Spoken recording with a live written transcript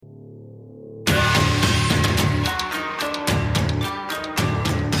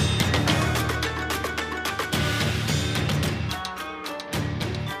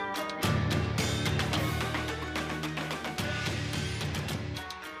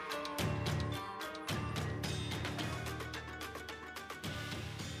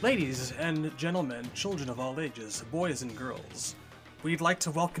Ladies and gentlemen, children of all ages, boys and girls, we'd like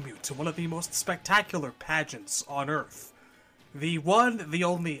to welcome you to one of the most spectacular pageants on Earth. The one, the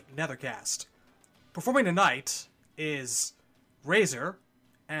only Nethercast. Performing tonight is Razor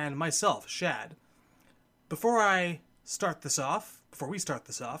and myself, Shad. Before we start this off,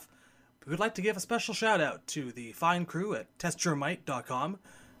 we would like to give a special shout out to the fine crew at testyourmight.com,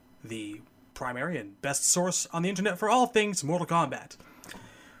 the primary and best source on the internet for all things Mortal Kombat.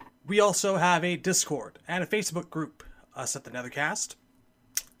 We also have a Discord and a Facebook group, us at the Nethercast.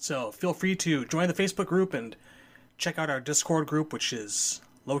 So feel free to join the Facebook group and check out our Discord group, which is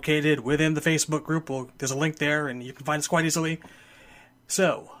located within the Facebook group. There's a link there, and you can find us quite easily.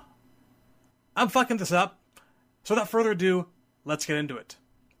 So, I'm fucking this up. So without further ado, let's get into it.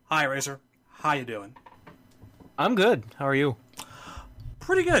 Hi, Razor. How you doing? I'm good. How are you?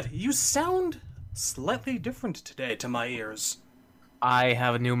 Pretty good. You sound slightly different today to my ears. I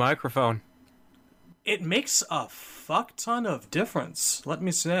have a new microphone. It makes a fuck ton of difference, let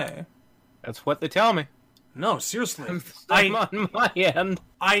me say. That's what they tell me. No, seriously. I'm on my end.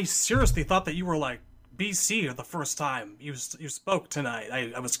 I seriously thought that you were like BC the first time you spoke tonight.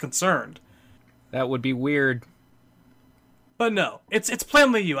 I was concerned. That would be weird. But no, it's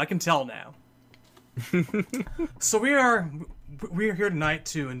plainly you. I can tell now. So we're here tonight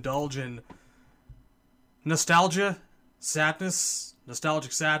to indulge in nostalgia, sadness,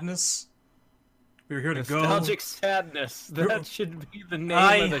 nostalgic sadness. We're here to go. Nostalgic sadness. That should be the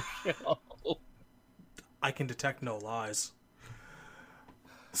name of the show. I can detect no lies.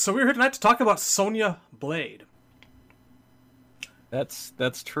 So we're here tonight to talk about Sonya Blade. That's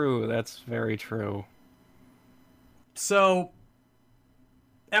true. That's very true. So,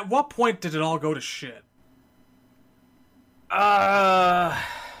 at what point did it all go to shit? I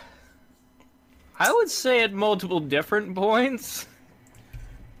would say at multiple different points.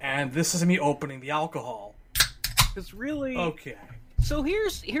 And this is me opening the alcohol. It's really... Okay. So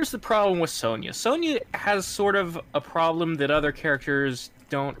here's the problem with Sonya. Sonya has sort of a problem that other characters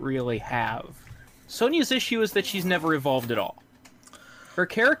don't really have. Sonya's issue is that she's never evolved at all. Her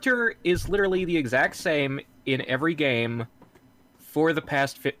character is literally the exact same in every game for the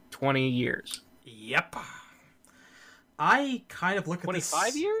past 20 years. Yep. I kind of look at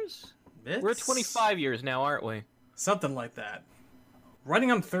 25 years? We're at 25 years now, aren't we? Something like that.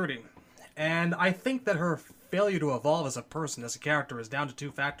 Running on 30. And I think that her failure to evolve as a person, as a character, is down to two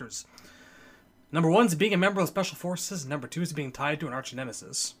factors. Number one is being a member of the Special Forces, and number two is being tied to an arch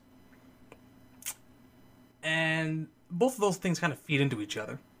nemesis. And both of those things kind of feed into each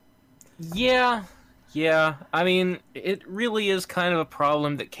other. Yeah. I mean, it really is kind of a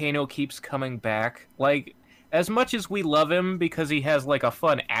problem that Kano keeps coming back. Like, as much as we love him because he has, like, a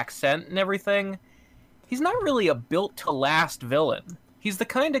fun accent and everything, he's not really a built-to-last villain. He's the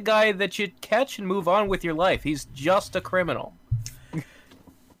kind of guy that you'd catch and move on with your life. He's just a criminal.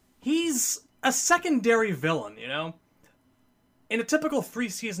 He's a secondary villain, you know? In a typical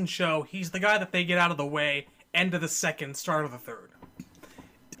 3-season show, he's the guy that they get out of the way, end of the second, start of the third.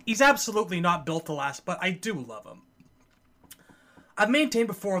 He's absolutely not built to last, but I do love him. I've maintained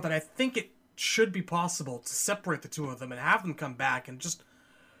before that I think it should be possible to separate the two of them and have them come back and just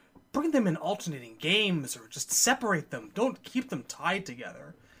bring them in alternating games or just separate them. Don't keep them tied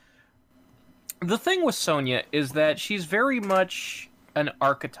together. The thing with Sonya is that she's very much an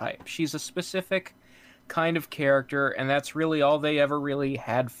archetype. She's a specific kind of character, and that's really all they ever really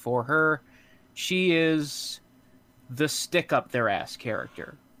had for her. She is the stick-up-their-ass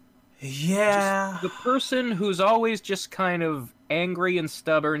character. Yeah. Just the person who's always just kind of angry and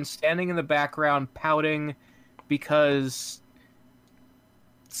stubborn, standing in the background, pouting because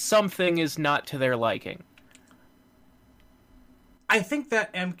something is not to their liking. I think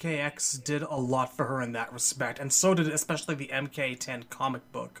that MKX did a lot for her in that respect, and so did especially the MK10 comic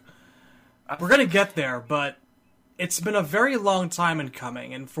book. We're gonna get there, but it's been a very long time in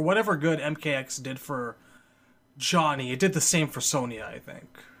coming, and for whatever good MKX did for Johnny, it did the same for Sonya, I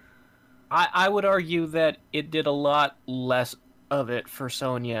think. I would argue that it did a lot less of it for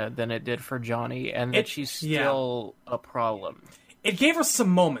Sonya than it did for Johnny, and that she's still a problem. It gave her some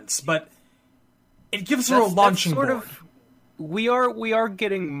moments, but it gives her a launching board. We are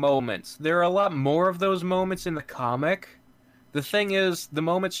getting moments. There are a lot more of those moments in the comic. The thing is, the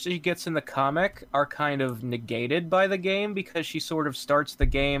moments she gets in the comic are kind of negated by the game because she sort of starts the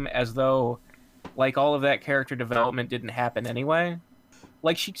game as though, like, all of that character development didn't happen anyway.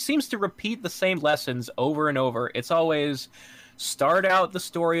 Like, she seems to repeat the same lessons over and over. It's always, start out the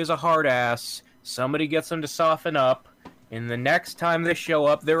story as a hard ass, somebody gets them to soften up, and the next time they show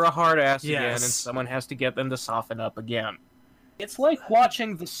up, they're a hard ass again, and someone has to get them to soften up again. It's like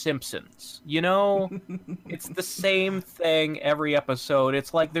watching The Simpsons, you know? It's the same thing every episode.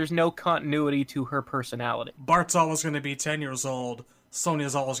 It's like there's no continuity to her personality. Bart's always going to be 10 years old.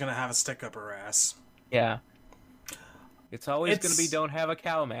 Sonya's always going to have a stick up her ass. Yeah. It's always going to be don't have a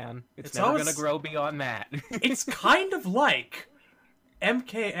cow, man. It's never going to grow beyond that. It's kind of like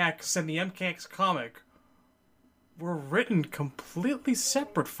MKX and the MKX comic were written completely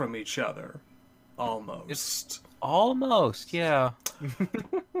separate from each other. Almost. Almost, yeah.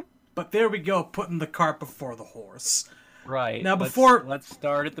 But there we go, putting the cart before the horse. Right. Now, let's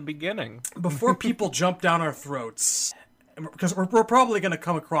start at the beginning. Before people jump down our throats, because we're probably going to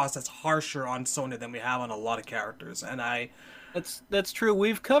come across as harsher on Sonya than we have on a lot of characters, and That's true.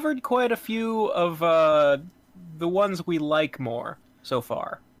 We've covered quite a few of the ones we like more so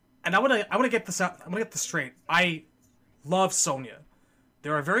far. And I want to get this out. I'm going to get this straight. I love Sonya.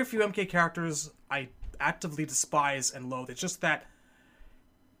 There are very few MK characters I actively despise and loathe. It's just that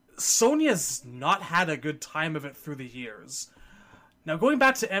Sonya's not had a good time of it through the years. Now, going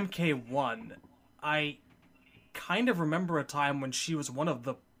back to MK1, I kind of remember a time when she was one of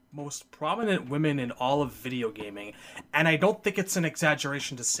the most prominent women in all of video gaming, and I don't think it's an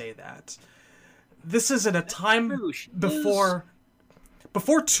exaggeration to say that. This is at a time before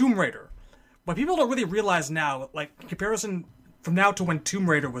Tomb Raider. What people don't really realize now, like, in comparison from now to when Tomb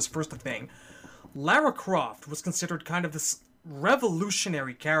Raider was first a thing, Lara Croft was considered kind of this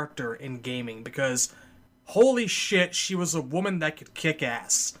revolutionary character in gaming because, holy shit, she was a woman that could kick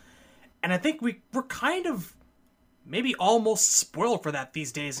ass. And I think we're kind of maybe almost spoiled for that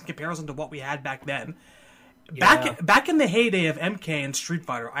these days in comparison to what we had back then. Yeah. Back in the heyday of MK and Street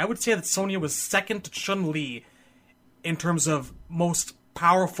Fighter, I would say that Sonya was second to Chun-Li in terms of most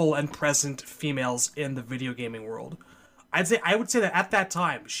powerful and present females in the video gaming world. I would say that at that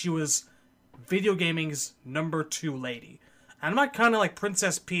time, she was video gaming's number 2 lady. And I'm not kind of like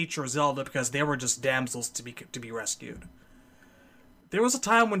Princess Peach or Zelda because they were just damsels to be rescued. There was a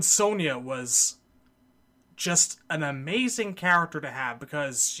time when Sonya was just an amazing character to have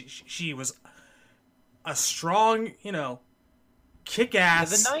because she was a strong,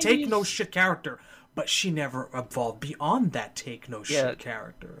 kick-ass, take-no-shit character. But she never evolved beyond that take-no-shit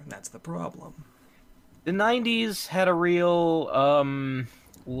character, and that's the problem. The 90s had a real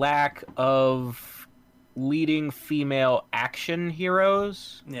lack of leading female action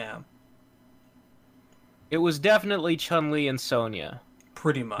heroes. Yeah. It was definitely Chun-Li and Sonya.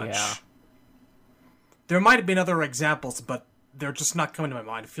 Pretty much. Yeah. There might have been other examples, but they're just not coming to my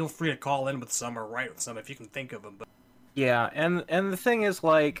mind. Feel free to call in with some or write with some if you can think of them. But yeah, and the thing is,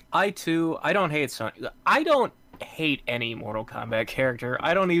 like, I don't hate Sonya. I don't hate any Mortal Kombat character.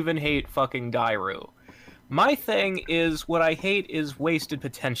 I don't even hate fucking Dairu. My thing is, what I hate is wasted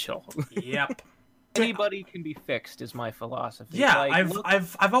potential. Yep. Anybody can be fixed is my philosophy. Yeah, like,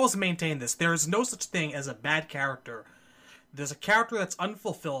 I've always maintained this. There is no such thing as a bad character. There's a character that's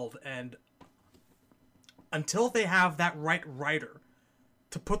unfulfilled, and until they have that right writer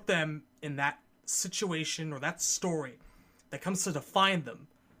to put them in that situation or that story that comes to define them,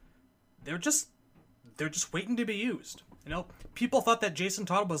 they're just waiting to be used. People thought that Jason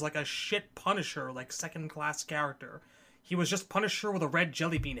Todd was like a shit Punisher, like second-class character. He was just Punisher with a red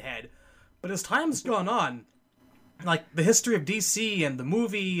jelly bean head. But as time's gone on, like the history of DC and the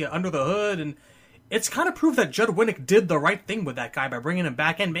movie Under the Hood, and it's kind of proved that Judd Winnick did the right thing with that guy by bringing him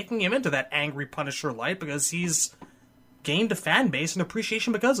back and making him into that angry Punisher light because he's gained a fan base and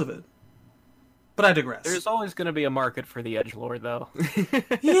appreciation because of it. But I digress. There's always going to be a market for the edgelord, though.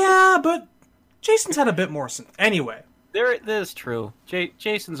 Yeah, but Jason's had a bit more. Anyway. That is true.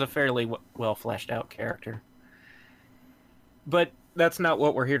 Jason's a fairly well-fleshed-out character. But that's not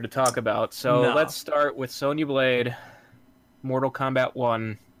what we're here to talk about, so Let's start with Sonya Blade, Mortal Kombat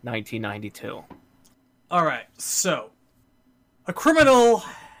 1, 1992. Alright, so, a criminal,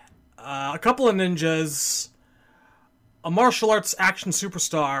 a couple of ninjas, a martial arts action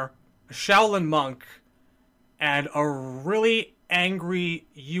superstar, a Shaolin monk, and a really angry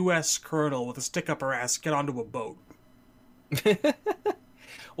U.S. colonel with a stick up her ass get onto a boat.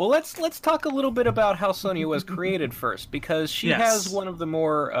 Well, let's talk a little bit about how Sonya was created first, because she has one of the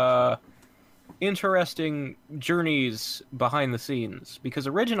more interesting journeys behind the scenes. Because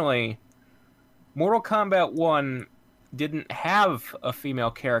originally, Mortal Kombat 1 didn't have a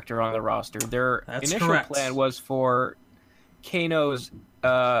female character on the roster. Their initial plan was for Kano's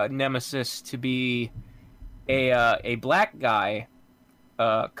nemesis to be a black guy,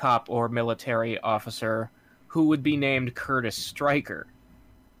 cop or military officer, who would be named Curtis Stryker.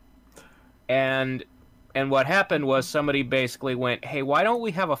 And what happened was somebody basically went, hey, why don't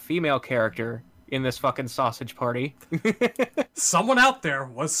we have a female character? in this fucking sausage party. Someone out there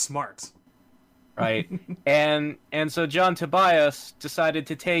was smart. Right. and so John Tobias decided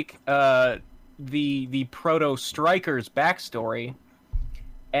to take the Proto-Strikers backstory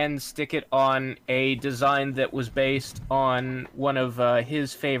and stick it on a design that was based on one of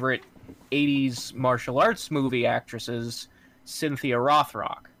his favorite 80s martial arts movie actresses, Cynthia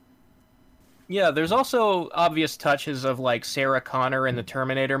Rothrock. Yeah, there's also obvious touches of, like, Sarah Connor in the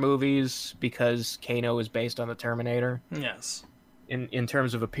Terminator movies, because Kano is based on the Terminator. Yes. In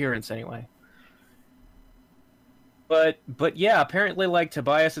terms of appearance, anyway. But yeah, apparently, like,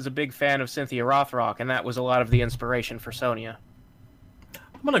 Tobias is a big fan of Cynthia Rothrock, and that was a lot of the inspiration for Sonya.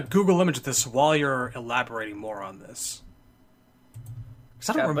 I'm gonna Google image this while you're elaborating more on this.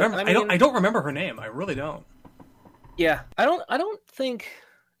 Because I don't remember. I don't remember her name. I really don't. Yeah, I don't think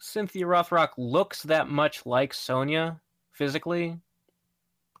Cynthia Rothrock looks that much like Sonya physically.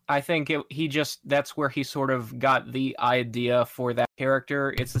 I think that's where he sort of got the idea for that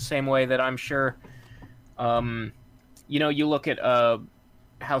character. It's the same way that I'm sure. You look at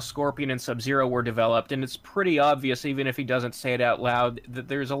how Scorpion and Sub-Zero were developed, and it's pretty obvious, even if he doesn't say it out loud, that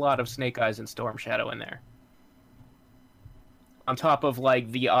there's a lot of Snake Eyes and Storm Shadow in there. On top of,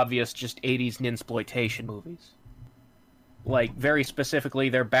 like, the obvious just 80s ninsploitation movies. Like, very specifically,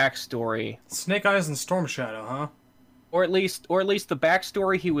 their backstory. Snake Eyes and Storm Shadow, huh? Or at least the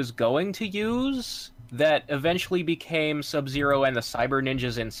backstory he was going to use that eventually became Sub-Zero and the Cyber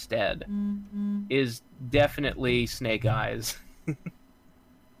Ninjas instead is definitely Snake Eyes.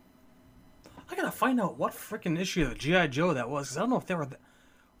 I gotta find out what freaking issue of G.I. Joe that was, because I don't know if they were...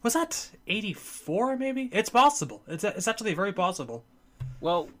 Was that 84, maybe? It's possible. It's actually very possible.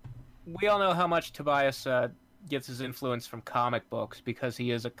 Well, we all know how much Tobias gets his influence from comic books, because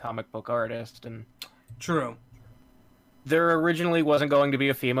he is a comic book artist, and... True. There originally wasn't going to be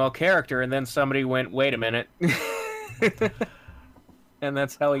a female character, and then somebody went, wait a minute. And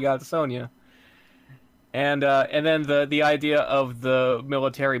that's how he got Sonya. And then the idea of the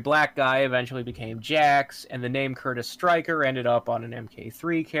military black guy eventually became Jax, and the name Curtis Stryker ended up on an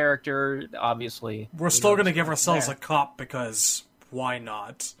MK3 character, obviously. We're still going to give ourselves a cop, because why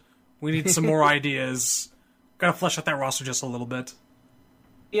not? We need some more ideas. Gotta flesh out that roster just a little bit.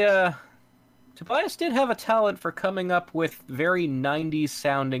 Yeah. Tobias did have a talent for coming up with very 90s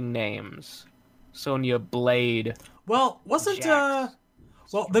sounding names. Sonya Blade. Well, wasn't Jax.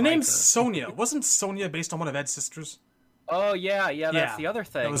 Well, the name Sonya, wasn't Sonya based on one of Ed's sisters? Oh, yeah, that's the other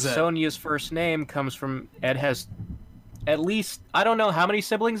thing. Sonya's first name comes from... Ed has at least... I don't know how many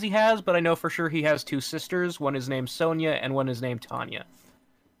siblings he has, but I know for sure he has two sisters. One is named Sonya, and one is named Tanya.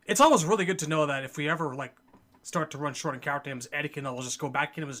 It's always really good to know that if we ever, like, start to run short on character names, Ed can just go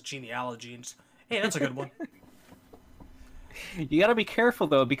back into his genealogy and just... Hey, that's a good one. You gotta be careful,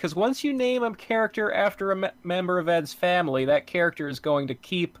 though, because once you name a character after a member of Ed's family, that character is going to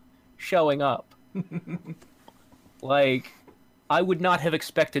keep showing up. Like, I would not have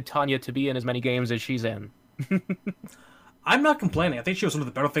expected Tanya to be in as many games as she's in. I'm not complaining. I think she was one of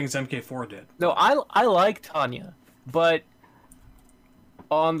the better things MK4 did. No, I like Tanya, but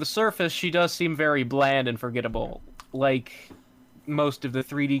on the surface, she does seem very bland and forgettable. Like most of the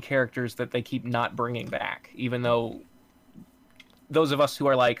 3D characters that they keep not bringing back, even though those of us who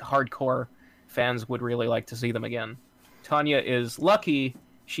are like hardcore fans would really like to see them again. Tanya is lucky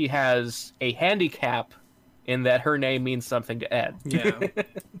she has a handicap in that her name means something to Ed. Yeah.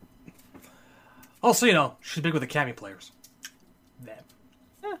 Also, she's big with the Cammy players.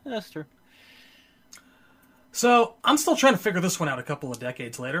 Yeah, that's true. So, I'm still trying to figure this one out a couple of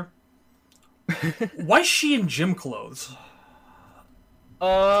decades later. Why is she in gym clothes?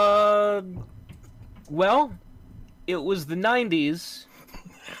 Well, it was the 90s,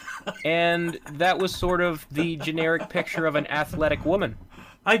 and that was sort of the generic picture of an athletic woman.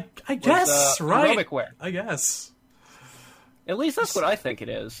 I guess, right? Aerobic wear. I guess. At least that's what I think it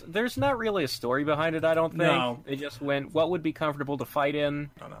is. There's not really a story behind it, I don't think. No. They just went, what would be comfortable to fight in?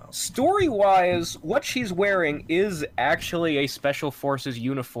 I don't know. Story-wise, what she's wearing is actually a Special Forces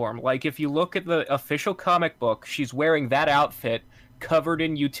uniform. Like, if you look at the official comic book, she's wearing that outfit covered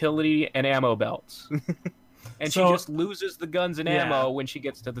in utility and ammo belts. And she just loses the guns and ammo when she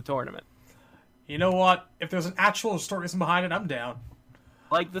gets to the tournament. You know what? If there's an actual story behind it, I'm down.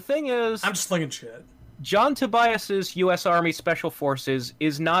 Like, the thing is... I'm just slinging shit. John Tobias's U.S. Army Special Forces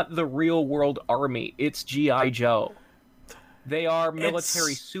is not the real-world army. It's G.I. Joe. They are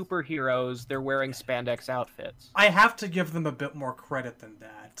military superheroes. They're wearing spandex outfits. I have to give them a bit more credit than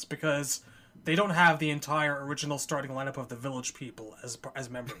that, because they don't have the entire original starting lineup of the Village People as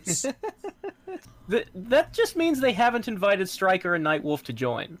members. That just means they haven't invited Stryker and Nightwolf to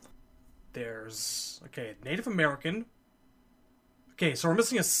join. There's okay, Native American. Okay, so we're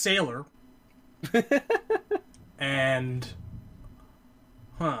missing a sailor. And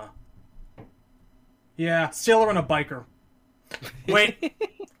yeah, sailor and a biker. Wait,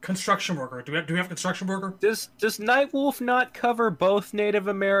 construction worker. Do we have construction worker? Does Nightwolf not cover both Native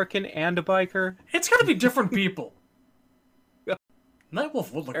American and a biker? It's gotta be different people.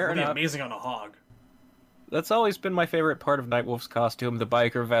 Nightwolf would look Fair really enough. amazing on a hog. That's always been my favorite part of Nightwolf's costume, the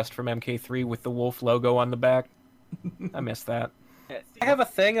biker vest from MK3 with the wolf logo on the back. I miss that. I have a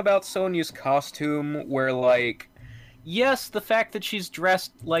thing about Sonya's costume where, like, yes, the fact that she's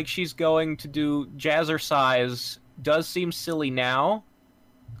dressed like she's going to do jazzercise does seem silly now,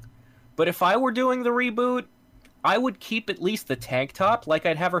 but if I were doing the reboot, I would keep at least the tank top. Like,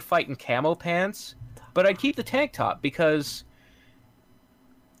 I'd have her fight in camo pants, but I'd keep the tank top because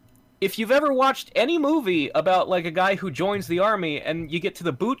if you've ever watched any movie about, like, a guy who joins the army and you get to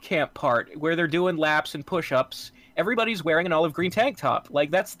the boot camp part where they're doing laps and push-ups, everybody's wearing an olive green tank top. Like,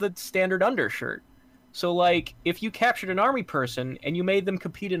 that's the standard undershirt. So, like, if you captured an army person and you made them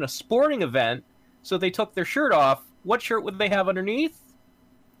compete in a sporting event so they took their shirt off, what shirt would they have underneath?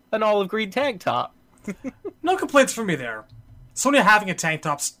 An olive green tank top. No complaints from me there. Sonya having a tank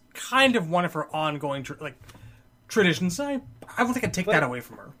top's kind of one of her ongoing traditions. I don't think I'd take that away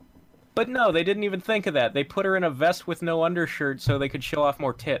from her. But no, they didn't even think of that. They put her in a vest with no undershirt so they could show off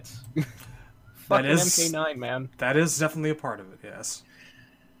more tits. Fucking MK9, man. That is definitely a part of it, yes.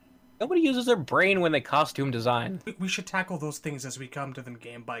 Nobody uses their brain when they costume design. We should tackle those things as we come to them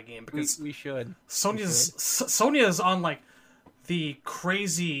game by game, because We should. Sonya's on, like, the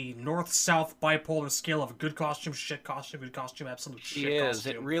crazy north-south bipolar scale of good costume, shit costume, good costume, absolute shit She is.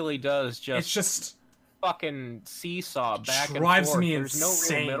 costume. It really does just... It's just... fucking seesaw back and drives forth. me There's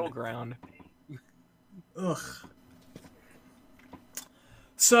insane. no real middle ground. Ugh.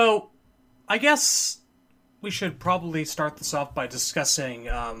 So, I guess we should probably start this off by discussing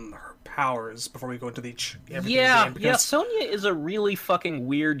her powers before we go into everything Yeah, in the game. yeah, Because Sonya is a really fucking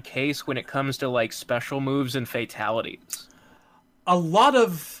weird case when it comes to, like, special moves and fatalities. a lot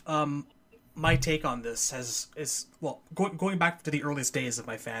of my take on this going back to the earliest days of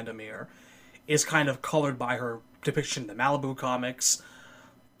my fandom here, is kind of colored by her depiction in the Malibu comics.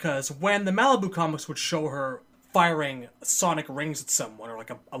 Because when the Malibu comics would show her firing sonic rings at someone, or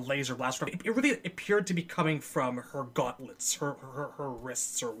like a laser blast, it really appeared to be coming from her gauntlets, her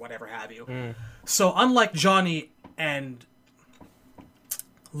wrists, or whatever have you. So unlike Johnny and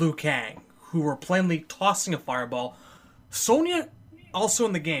Liu Kang, who were plainly tossing a fireball, Sonya, also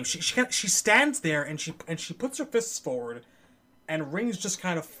in the game, she stands there and she puts her fists forward, and rings just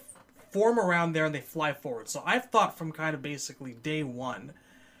kind of form around there and they fly forward. So I've thought from kind of basically day one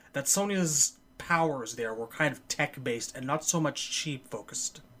that Sonya's powers there were kind of tech-based and not so much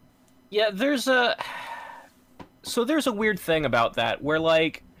cheap-focused. Yeah, there's a weird thing about that, where,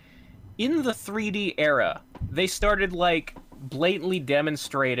 like, in the 3D era, they started, like, blatantly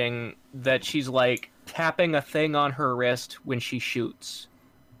demonstrating that she's, like, tapping a thing on her wrist when she shoots.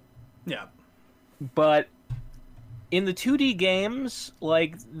 Yeah. But in the 2D games,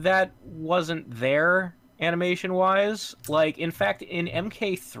 like, that wasn't there, animation-wise. Like, in fact, in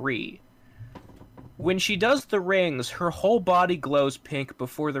MK3, when she does the rings, her whole body glows pink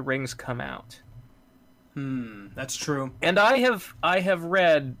before the rings come out. That's true. And I have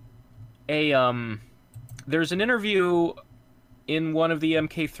read there's an interview in one of the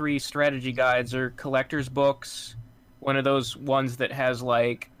MK3 strategy guides or collector's books, one of those ones that has,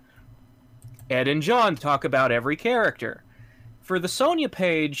 like, Ed and John talk about every character. For the Sonya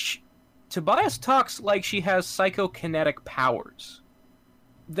page, Tobias talks like she has psychokinetic powers.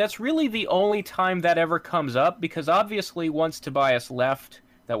 That's really the only time that ever comes up, because obviously once Tobias left,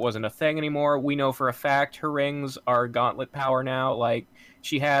 that wasn't a thing anymore. We know for a fact her rings are gauntlet power now. Like,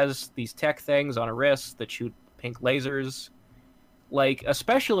 she has these tech things on her wrists that shoot pink lasers. Like,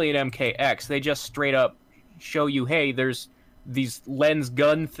 especially in MKX, they just straight up show you, hey, there's these lens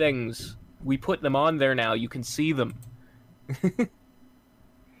gun things. We put them on there now. You can see them.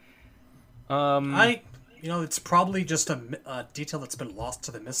 It's probably just a detail that's been lost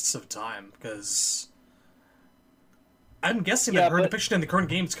to the mists of time, because I'm guessing that her depiction in the current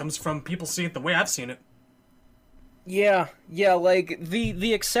games comes from people seeing it the way I've seen it. Yeah, like,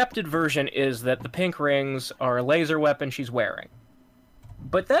 the accepted version is that the pink rings are a laser weapon she's wearing.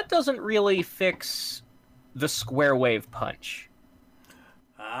 But that doesn't really fix the square wave punch.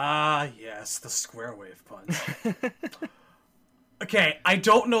 Ah, yes, the square wave punch. Okay, I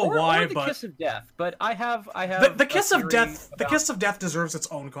don't know why, the but kiss of death. But I have the kiss of death. The kiss of death deserves its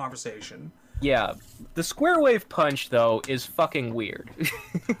own conversation. Yeah, the square wave punch though is fucking weird.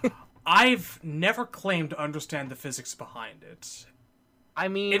 I've never claimed to understand the physics behind it. I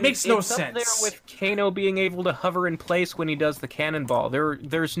mean, It makes no it's sense. up there with Kano being able to hover in place when he does the cannonball.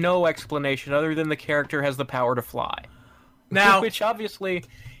 There's no explanation other than the character has the power to fly. Now, Which obviously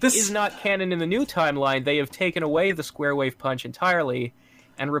this is not canon in the new timeline. They have taken away the square wave punch entirely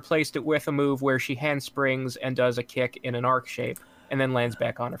and replaced it with a move where she handsprings and does a kick in an arc shape and then lands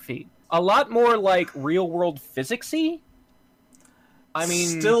back on her feet. A lot more like real-world physics-y. I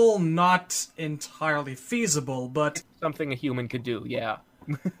mean, still not entirely feasible, but something a human could do, yeah.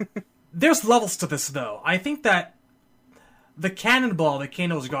 there's levels to this, though. I think that the cannonball that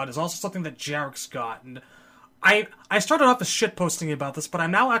Kano's got is also something that Jarrek's got, and I started off the shitposting about this, but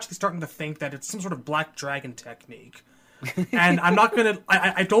I'm now actually starting to think that it's some sort of Black Dragon technique. And I'm not gonna...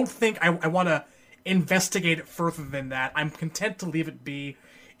 I don't think I want to investigate it further than that. I'm content to leave it be.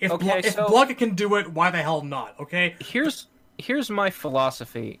 If Blanka can do it, why the hell not, okay? Here's my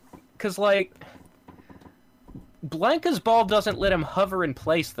philosophy. Because, like, Blanka's ball doesn't let him hover in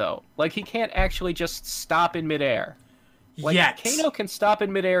place, though. Like, he can't actually just stop in midair. Like, Yet. Kano can stop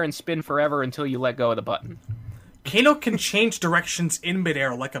in midair and spin forever until you let go of the button. Kano can change directions in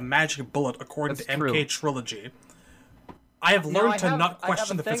midair like a magic bullet, according That's to true. MK Trilogy. I have learned to not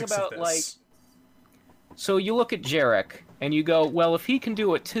question the physics of this. Like, so you look at Jarek, and you go, well, if he can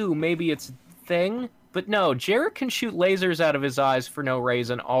do it too, maybe it's a thing. But no, Jarek can shoot lasers out of his eyes for no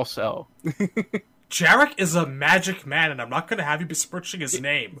reason also. Jarek is a magic man, and I'm not going to have you besmirching his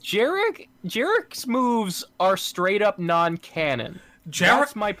name. Jarek's moves are straight up non-canon.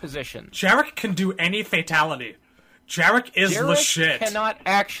 That's my position. Jarek can do any fatality. Jarek is the shit. Jarek cannot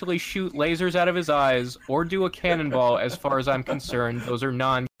actually shoot lasers out of his eyes or do a cannonball as far as I'm concerned. Those are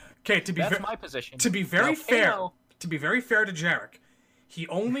non... Okay, that's my position. To be very fair to Jarek, he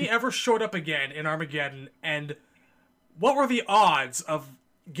only ever showed up again in Armageddon, and what were the odds of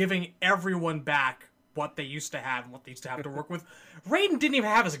giving everyone back what they used to have and what they used to have to work with? Raiden didn't even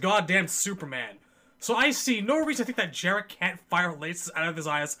have his goddamn Superman. So I see no reason to think that Jarek can't fire lasers out of his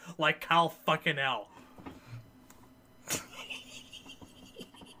eyes like Kyle fucking L.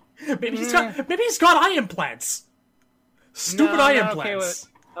 Maybe he's got eye implants. Stupid eye implants.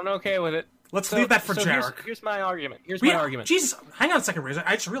 I'm okay with it. Let's leave that for Jarek. Here's my argument. My argument. Jesus, hang on a second, Razor.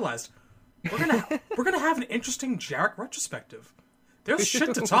 I just realized we're gonna have an interesting Jarek retrospective. There's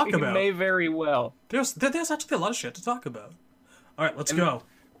shit to talk about. May very well. There's actually a lot of shit to talk about. All right, let's go.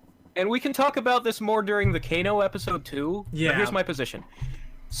 And we can talk about this more during the Kano episode too. Yeah. But here's my position.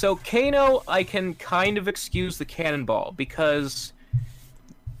 So Kano, I can kind of excuse the cannonball because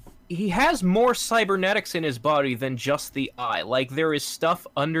he has more cybernetics in his body than just the eye. Like, there is stuff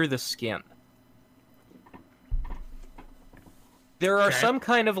under the skin. There are some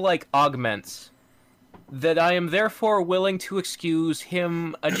kind of, like, augments that I am therefore willing to excuse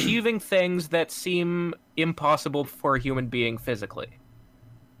him achieving things that seem impossible for a human being physically.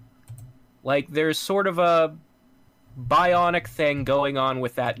 Like, there's sort of a bionic thing going on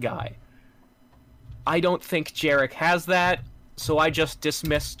with that guy. I don't think Jarek has that, so I just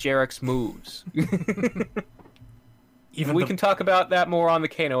dismiss Jarek's moves. We can talk about that more on the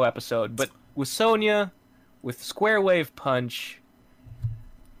Kano episode, but with Sonya, with Square Wave Punch,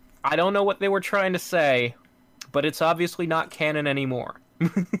 I don't know what they were trying to say, but it's obviously not canon anymore.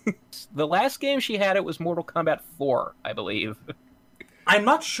 The last game she had it was Mortal Kombat 4, I believe. I'm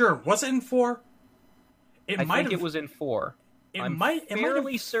not sure. Was it in 4? I think it was in 4. I'm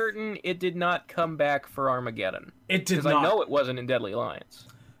fairly certain it did not come back for Armageddon. It did not. Because I know it wasn't in Deadly Alliance.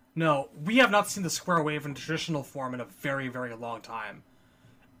 No, we have not seen the Square Wave in traditional form in a very, very long time.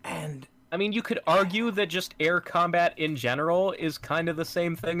 And I mean, you could argue that just air combat in general is kind of the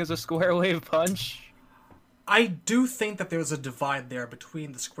same thing as a Square Wave Punch. I do think that there's a divide there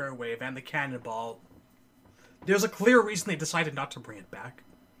between the Square Wave and the Cannonball. There's a clear reason they decided not to bring it back.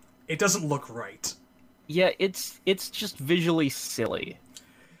 It doesn't look right. Yeah, it's just visually silly.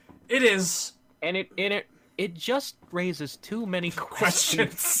 It is. And it just raises too many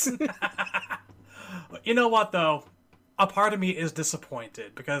questions. You know what, though? A part of me is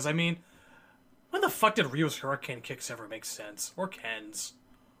disappointed, because, I mean, when the fuck did Ryu's Hurricane Kicks ever make sense? Or Ken's?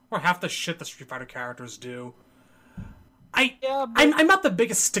 Or half the shit the Street Fighter characters do? I'm not the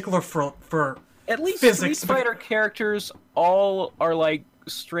biggest stickler for at least physics, Street Fighter characters all are, like,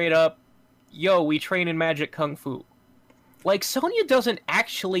 straight up, yo, we train in magic kung fu. Like, Sonya doesn't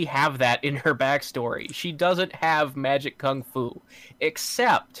actually have that in her backstory. She doesn't have magic kung fu.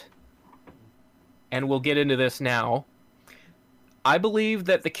 Except, and we'll get into this now, I believe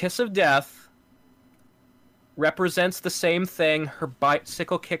that the Kiss of Death represents the same thing her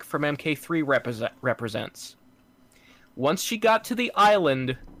bicycle kick from MK3 represents. Once she got to the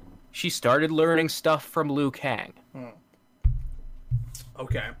island, She started learning stuff from Liu Kang.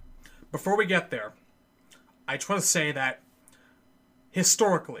 Okay. Before we get there, I just want to say that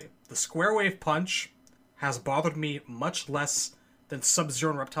historically, the Square Wave Punch has bothered me much less than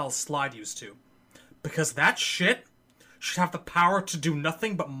Sub-Zero and Reptile's Slide used to. Because that shit should have the power to do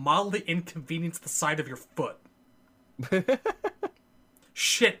nothing but mildly inconvenience the side of your foot.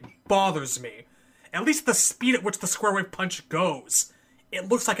 Shit bothers me. At least the speed at which the Square Wave Punch goes. It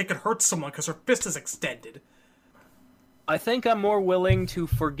looks like it could hurt someone because her fist is extended. I think I'm more willing to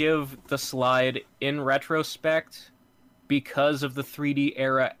forgive the slide in retrospect because of the 3D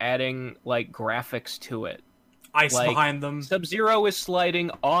era adding, like, graphics to it. Ice like, behind them. Sub-Zero is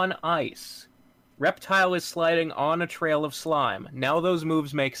sliding on ice. Reptile is sliding on a trail of slime. Now those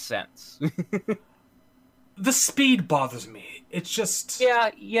moves make sense. The speed bothers me. It's just...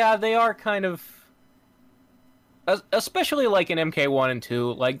 Yeah, they are kind of... Especially, like, in MK1 and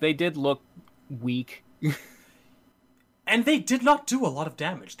 2, like, they did look weak. And they did not do a lot of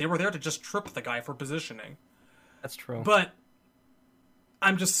damage. They were there to just trip the guy for positioning. That's true. But,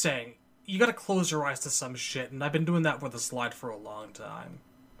 I'm just saying, you gotta close your eyes to some shit, and I've been doing that with the slide for a long time.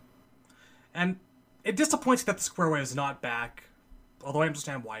 And it disappoints that the Square Wave is not back, although I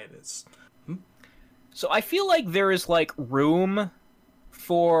understand why it is. So I feel like there is, like, room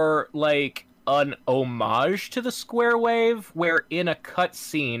for, like, an homage to the Square Wave, where in a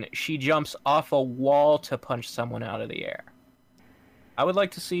cutscene, she jumps off a wall to punch someone out of the air. I would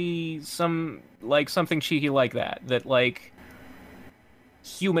like to see something cheeky like that, like,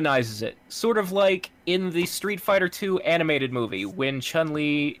 humanizes it. Sort of like in the Street Fighter II animated movie, when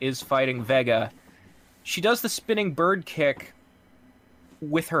Chun-Li is fighting Vega, she does the spinning bird kick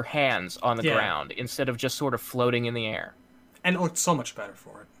with her hands on the ground, instead of just sort of floating in the air. And it looked so much better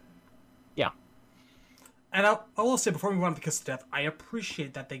for it. Yeah. And I will say, before we move on to the Kiss of Death, I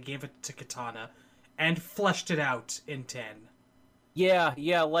appreciate that they gave it to Kitana and fleshed it out in 10.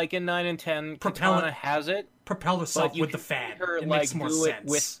 Yeah, like in 9 and 10, Kitana has it. Propel herself with the fan. It makes more sense.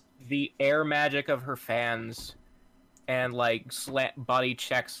 With the air magic of her fans and, like, slant body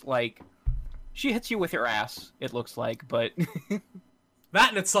checks, like, she hits you with her ass, it looks like, but...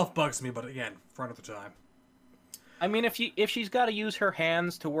 That in itself bugs me, but again, for another time. I mean, if she's got to use her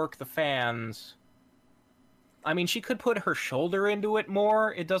hands to work the fans... I mean, she could put her shoulder into it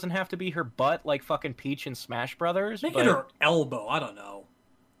more. It doesn't have to be her butt like fucking Peach in Smash Brothers. Make it her elbow, I don't know.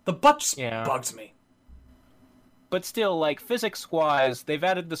 The butt just bugs me. But still, like, physics-wise, they've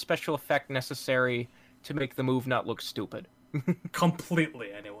added the special effect necessary to make the move not look stupid.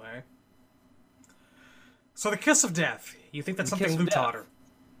 Completely, anyway. So the Kiss of Death, you think that's something Liu taught her?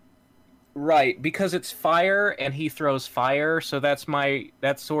 Right, because it's fire and he throws fire, so that's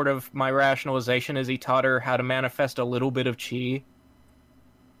sort of my rationalization, is he taught her how to manifest a little bit of chi.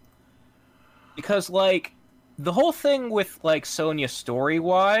 Because, like, the whole thing with, like, Sonya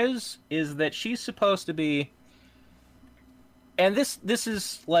story-wise is that she's supposed to be... And this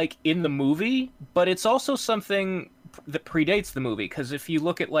is, like, in the movie, but it's also something that predates the movie, because if you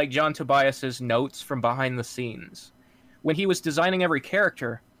look at, like, John Tobias's notes from behind the scenes, when he was designing every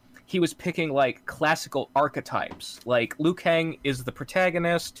character... he was picking, like, classical archetypes. Like, Liu Kang is the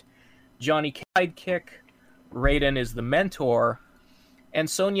protagonist, Johnny sidekick, Raiden is the mentor, and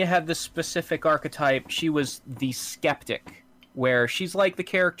Sonya had this specific archetype. She was the skeptic, where she's, like, the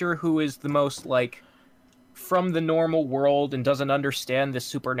character who is the most, like, from the normal world and doesn't understand this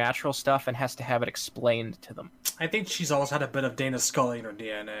supernatural stuff and has to have it explained to them. I think she's always had a bit of Dana Scully in her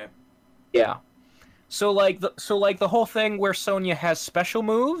DNA. Yeah. So the whole thing where Sonya has special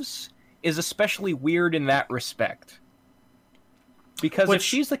moves is especially weird in that respect. Because if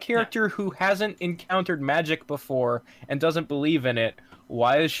she's the character who hasn't encountered magic before and doesn't believe in it,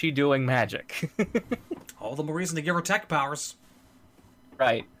 why is she doing magic? All the more reason to give her tech powers.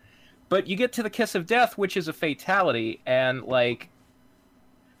 Right. But you get to the Kiss of Death, which is a fatality, and, like...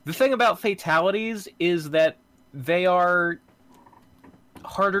 The thing about fatalities is that they are...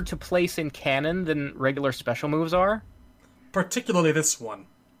 harder to place in canon than regular special moves are. Particularly this one.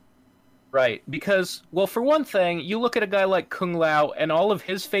 Right, because, well, for one thing, you look at a guy like Kung Lao, and all of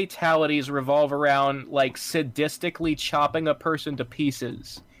his fatalities revolve around, like, sadistically chopping a person to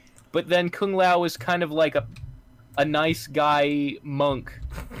pieces. But then Kung Lao is kind of like a nice guy monk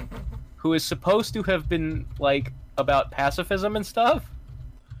who is supposed to have been, like, about pacifism and stuff.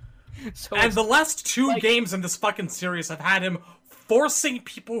 So and the last two games in this fucking series have had him forcing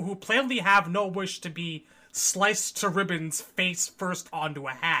people who plainly have no wish to be sliced to ribbons face first onto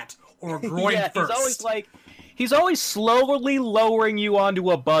a hat or groin first. He's always slowly lowering you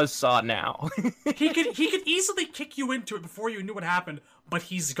onto a buzzsaw now. He could easily kick you into it before you knew what happened, but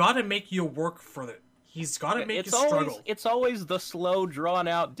he's got to make you work for it. He's got to make you struggle. It's always the slow,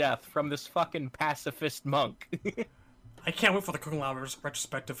 drawn-out death from this fucking pacifist monk. I can't wait for the Kung Lao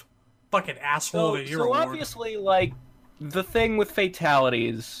retrospective. Fucking asshole of the year award. Obviously, like, the thing with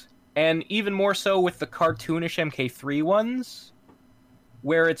fatalities, and even more so with the cartoonish MK3 ones,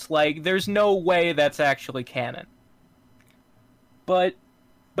 where it's like, there's no way that's actually canon. But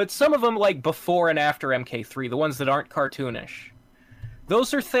some of them, like, before and after MK3, the ones that aren't cartoonish,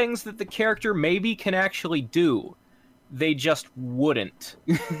 those are things that the character maybe can actually do. They just wouldn't.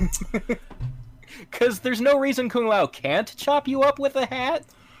 Because there's no reason Kung Lao can't chop you up with a hat.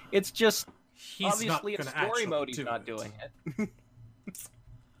 It's just, obviously in story mode he's not doing it.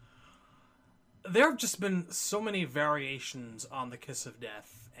 There have just been so many variations on the Kiss of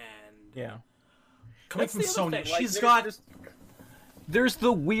Death, and coming from Sonya, she's got... There's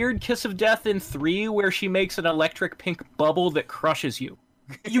the weird Kiss of Death in 3 where she makes an electric pink bubble that crushes you.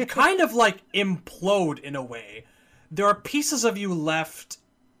 You kind of, like, implode in a way. There are pieces of you left,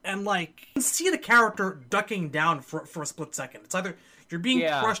 and, like, you can see the character ducking down for a split second. It's either you're being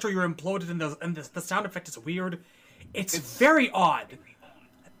crushed or you're imploded, and the sound effect is weird. It's very odd.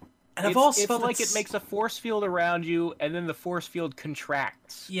 And I've also felt like it makes a force field around you, and then the force field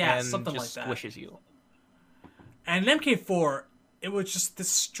contracts. Yeah, and something just like that. Squishes you. And in MK4, it was just this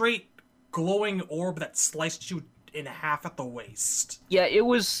straight glowing orb that sliced you in half at the waist. Yeah, it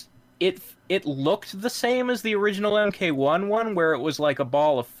was... It looked the same as the original MK1 one, where it was like a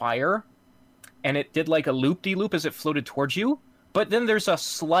ball of fire, and it did like a loop-de-loop as it floated towards you, but then there's a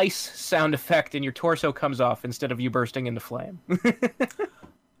slice sound effect and your torso comes off instead of you bursting into flame.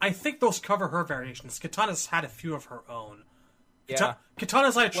 I think those cover her variations. Katana's had a few of her own. Yeah.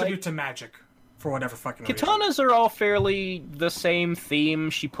 Katana's I attribute to magic, for whatever fucking reason. Katanas are all fairly the same theme.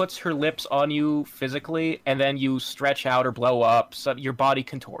 She puts her lips on you physically, and then you stretch out or blow up, so your body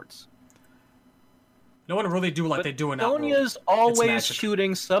contorts. No one really do like they do in Outworld. Sonya's always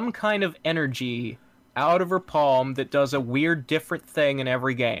shooting some kind of energy out of her palm that does a weird, different thing in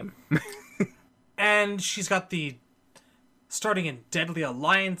every game. And she's got the... Starting in Deadly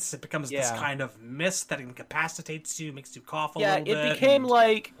Alliance, it becomes this kind of mist that incapacitates you, makes you cough a little bit. Yeah, it became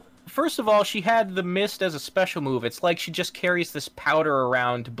like... First of all, she had the mist as a special move. It's like she just carries this powder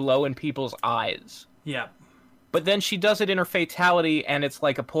around to blow in people's eyes. Yeah. But then she does it in her fatality, and it's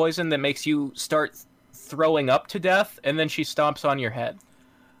like a poison that makes you start throwing up to death, and then she stomps on your head.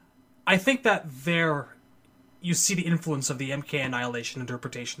 I think that you see the influence of the MK Annihilation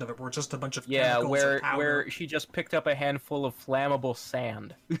interpretation of it, where just a bunch of chemicals and powder. Where she just picked up a handful of flammable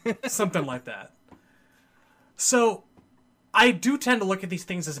sand. Something like that. So, I do tend to look at these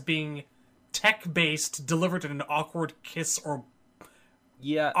things as being tech-based, delivered in an awkward kiss or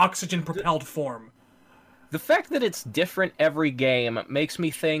oxygen-propelled form. The fact that it's different every game makes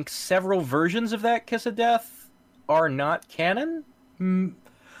me think several versions of that Kiss of Death are not canon?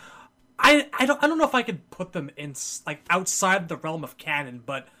 I don't know if I could put them in, like, outside the realm of canon,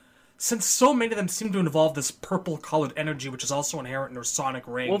 but since so many of them seem to involve this purple-colored energy, which is also inherent in her sonic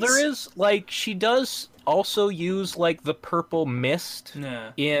rings... Well, there is, like, she does also use, like, the purple mist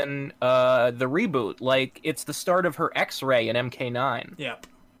in the reboot. Like, it's the start of her X-ray in MK9. Yep.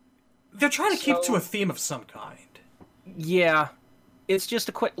 They're trying to keep to a theme of some kind. Yeah. It's just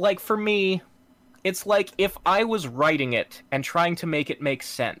a quick... Like, for me, it's like if I was writing it and trying to make it make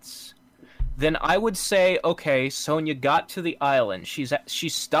sense, then I would say, okay, Sonya got to the island. She's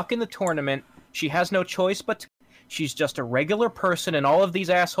stuck in the tournament. She has no choice but she's just a regular person, and all of these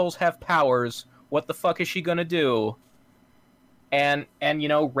assholes have powers. What the fuck is she gonna do? And you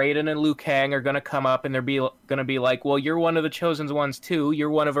know, Raiden and Liu Kang are gonna come up, and they're gonna be like, well, you're one of the chosen ones too.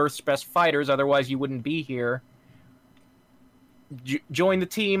 You're one of Earth's best fighters. Otherwise, you wouldn't be here. Join the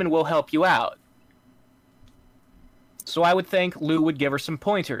team, and we'll help you out. So I would think Liu would give her some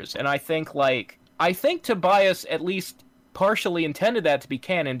pointers, and I think Tobias at least partially intended that to be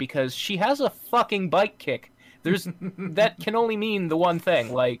canon because she has a fucking bike kick. That can only mean the one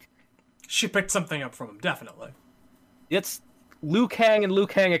thing. Like, she picked something up from him, definitely. It's Liu Kang and Liu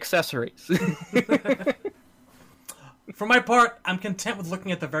Kang accessories. For my part, I'm content with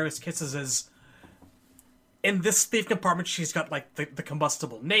looking at the various kisses as... In this thief compartment, she's got, like, the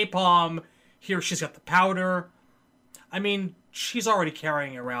combustible napalm. Here, she's got the powder. I mean, she's already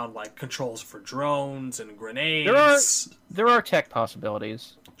carrying around, like, controls for drones and grenades. There are tech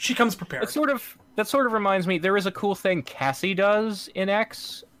possibilities. She comes prepared. That sort of reminds me, there is a cool thing Cassie does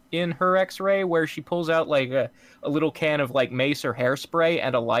in her X-ray, where she pulls out, like, a little can of, like, mace or hairspray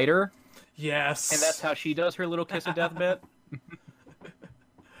and a lighter. Yes. And that's how she does her little kiss of death bit.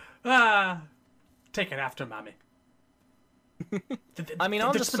 Take it after mommy. I mean,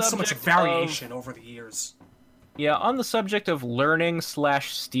 on there's the been so much subject variation over the years. Yeah, on the subject of learning /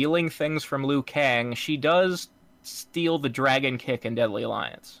 stealing things from Liu Kang, she does steal the Dragon Kick in Deadly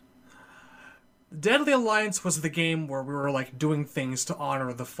Alliance. Deadly Alliance was the game where we were like doing things to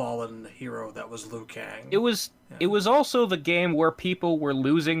honor the fallen hero that was Liu Kang. It was also the game where people were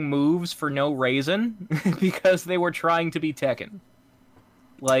losing moves for no reason because they were trying to be Tekken.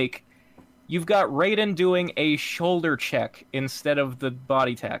 Like, you've got Raiden doing a shoulder check instead of the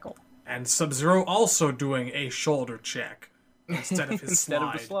body tackle. And Sub-Zero also doing a shoulder check instead of his Instead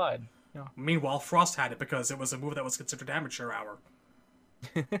slide. of the slide. Yeah. Meanwhile, Frost had it because it was a move that was considered amateur hour.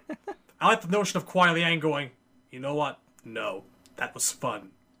 I like the notion of Kuai Liang going, you know what? No, that was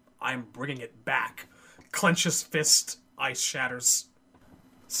fun. I'm bringing it back. Clenches fist, ice shatters.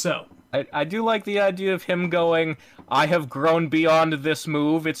 So, I do like the idea of him going, I have grown beyond this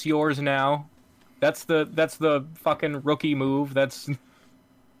move, it's yours now. That's the fucking rookie move. That's...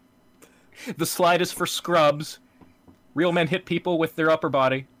 The slide is for scrubs. Real men hit people with their upper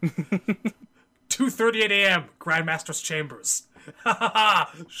body. 2:38 a.m., Grandmaster's Chambers.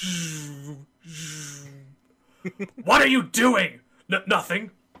 What are you doing?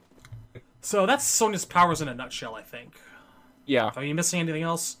 Nothing. So that's Sonya's powers in a nutshell, I think. Yeah. Are you missing anything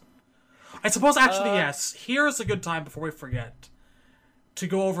else? I suppose, actually, yes. Here's a good time before we forget to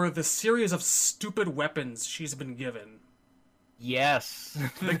go over the series of stupid weapons she's been given. Yes.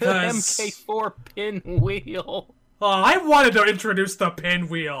 Because... MK4 pinwheel. Oh, I wanted to introduce the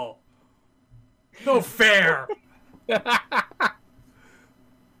pinwheel. No fair.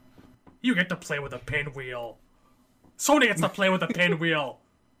 You get to play with a pinwheel. Sonya gets to play with a pinwheel.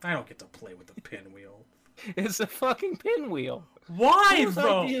 I don't get to play with a pinwheel. It's a fucking pinwheel. Why, Whose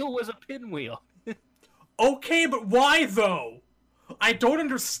though? idea was a pinwheel? Okay, but why, though? I don't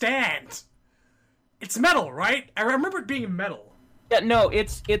understand. It's metal, right? I remember it being metal. Yeah, no,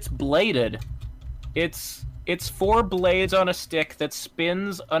 it's bladed. It's 4 blades on a stick that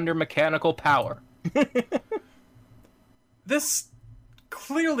spins under mechanical power. This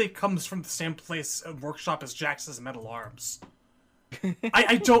clearly comes from the same place and workshop as Jax's metal arms.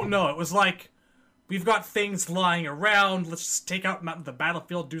 I don't know. It was like, we've got things lying around, let's just take out the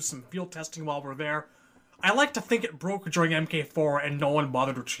battlefield, do some field testing while we're there. I like to think it broke during MK4 and no one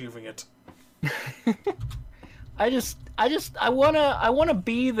bothered retrieving it. I wanna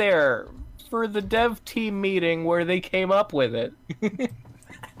be there for the dev team meeting where they came up with it.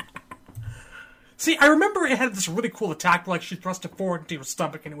 See, I remember it had this really cool attack where, like, she thrust it forward into your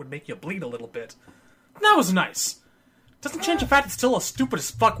stomach and it would make you bleed a little bit. That was nice. Doesn't change the fact it's still a stupid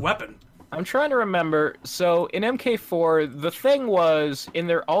as fuck weapon. I'm trying to remember. So, in MK4, the thing was, in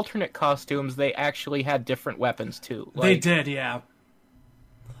their alternate costumes, they actually had different weapons, too. They did, yeah.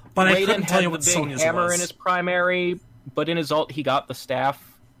 But I couldn't tell you what Sonya's hammer was. in his primary, but in his ult, he got the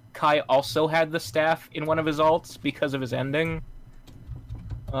staff. Kai also had the staff in one of his ults because of his ending.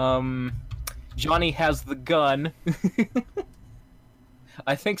 Johnny has the gun.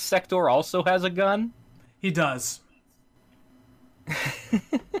 I think Sector also has a gun. He does.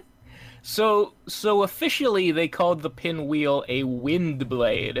 So officially they called the pinwheel a wind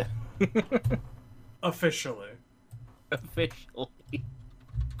blade. Officially. Officially.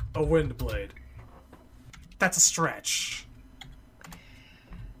 A wind blade. That's a stretch.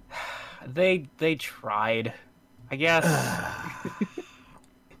 They tried. I guess.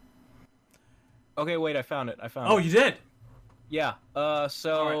 Okay, wait, I found it. Oh, you did? Yeah. Alright,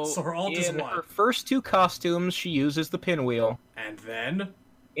 so her ult is in what? her first 2 costumes, she uses the pinwheel. And then?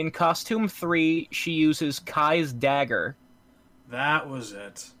 In costume 3, she uses Kai's dagger. That was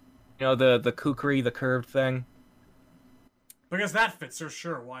it. You know, the kukri, the curved thing. Because that fits her,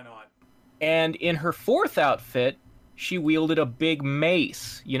 sure, why not? And in her 4th outfit, she wielded a big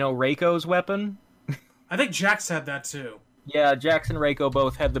mace. You know, Reiko's weapon? I think Jax had that too. Yeah, Jax and Reiko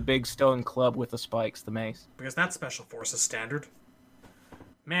both had the big stone club with the spikes, the mace. Because that's Special Forces standard.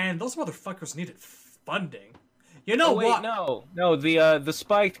 Man, those motherfuckers needed funding. You know what? No, the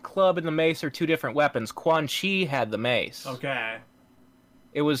spiked club and the mace are 2 different weapons. Quan Chi had the mace. Okay.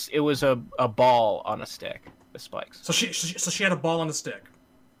 It was a ball on a stick, the spikes. So she had a ball on a stick.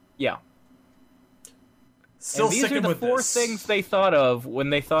 Yeah. Still and these sticking are the with 4 this. things they thought of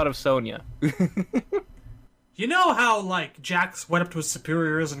when they thought of Sonya. You know how, like, Jax went up to his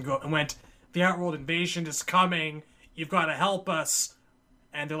superiors and went, the Outworld invasion is coming, you've got to help us,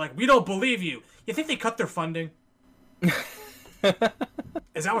 and they're like, we don't believe you. You think they cut their funding? Is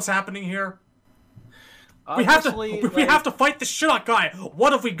that what's happening here? Honestly, we have to fight this Shinnok guy.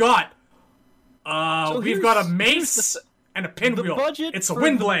 What have we got? We've got a mace and a pinwheel. The budget it's a for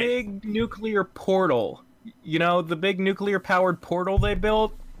wind the blade. big nuclear portal. You know, the big nuclear-powered portal they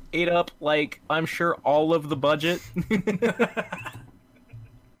built ate up, like, I'm sure all of the budget.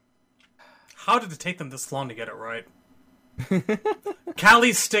 How did it take them this long to get it right?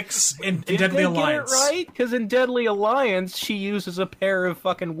 Callie sticks in Deadly Alliance. Get it right? Because in Deadly Alliance, she uses a pair of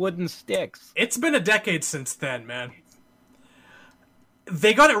fucking wooden sticks. It's been a decade since then, man.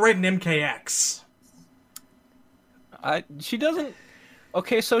 They got it right in MKX. She doesn't...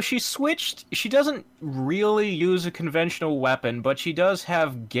 Okay, so she switched... She doesn't really use a conventional weapon, but she does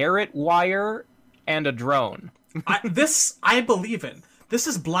have Garrett wire and a drone. This I believe in. This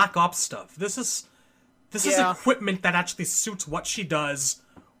is Black Ops stuff. This is equipment that actually suits what she does,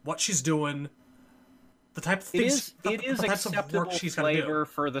 what she's doing, the type of things. It is the types of acceptable work she's gonna do. flavor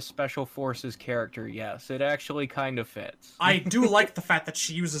for the Special Forces character. Yes, it actually kind of fits. I do like the fact that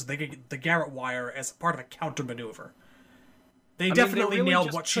she uses the Garrett wire as part of a counter maneuver. They definitely really nailed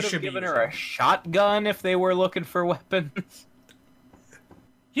just what she could have should be given using. her a shotgun if they were looking for weapons,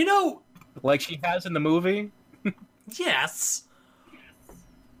 You know, like she has in the movie. yes.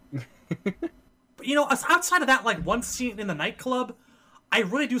 But you know, outside of that, like one scene in the nightclub, I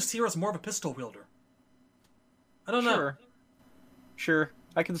really do see her as more of a pistol wielder. I don't know. Sure,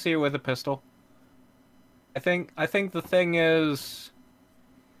 I can see her with a pistol. I think the thing is,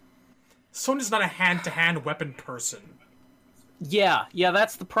 Sonya's not a hand-to-hand weapon person. yeah,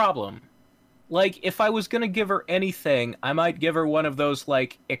 that's the problem. Like, if I was gonna give her anything, I might give her one of those,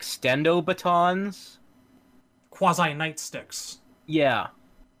 like, extendo batons. Quasi-nightsticks. Yeah.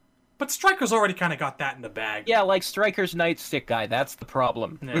 But Stryker's already kind of got that in the bag. Yeah, like Stryker's nightstick guy, that's the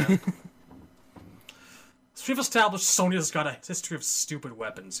problem. Yeah. So we've established Sonya's got a history of stupid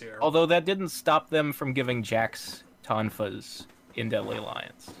weapons here. Although that didn't stop them from giving Jax tonfas in Deadly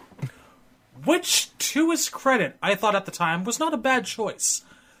Alliance. Which, to his credit, I thought at the time was not a bad choice.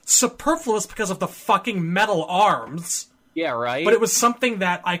 Superfluous because of the fucking metal arms. Yeah, right? But it was something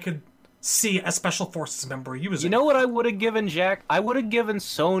that I could see a Special Forces member using. You know what I would have given Jack? I would have given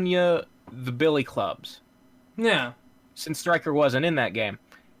Sonya the billy clubs. Yeah. Since Stryker wasn't in that game.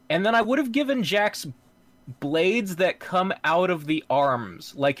 And then I would have given Jax blades that come out of the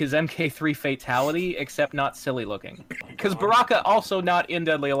arms, like his MK3 Fatality, except not silly looking. Because Baraka also not in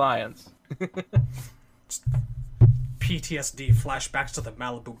Deadly Alliance. PTSD flashbacks to the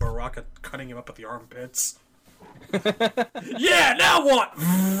Malibu Baraka cutting him up at the armpits. Yeah, now what?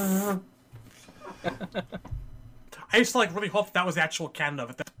 I used to like really hope that was the actual canon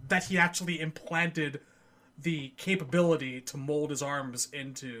of it, that he actually implanted the capability to mold his arms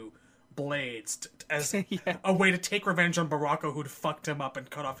into blades as a way to take revenge on Baraka, who'd fucked him up and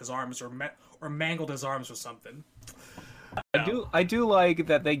cut off his arms or mangled his arms or something. I do like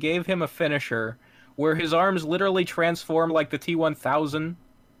that they gave him a finisher where his arms literally transform like the T-1000,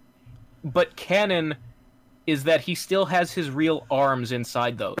 but canon is that he still has his real arms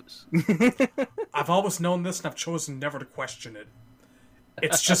inside those. I've always known this, and I've chosen never to question it.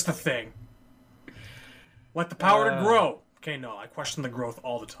 It's just a thing. Like the power to grow. Okay, no, I question the growth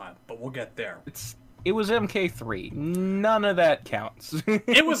all the time, but we'll get there. It was MK3. None of that counts.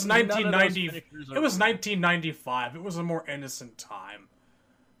 It was 1990. It was 1995. It was a more innocent time.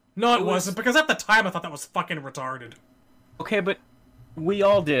 No, it wasn't, because at the time I thought that was fucking retarded. Okay, but we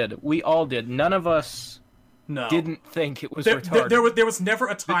all did. We all did. None of us didn't think it was retarded. There was never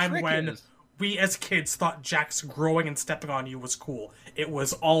a time when we as kids thought Jax growing and stepping on you was cool. It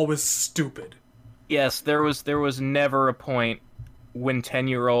was always stupid. Yes, there was never a point when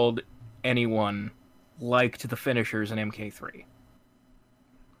 10-year-old anyone liked the finishers in MK3.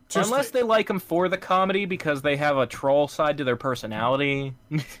 Unless they like them for the comedy because they have a troll side to their personality.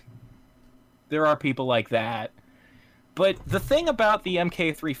 There are people like that. But the thing about the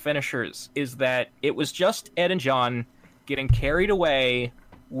MK3 finishers is that it was just Ed and John getting carried away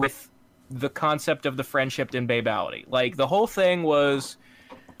with the concept of the friendship in Babality. Like, the whole thing was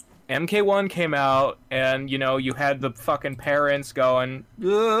MK1 came out, and, you know, you had the fucking parents going,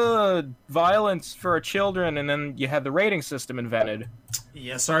 ugh, violence for children, and then you had the rating system invented.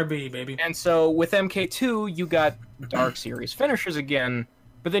 Yes, RB, baby. And so with MK2, you got Dark Series finishers again,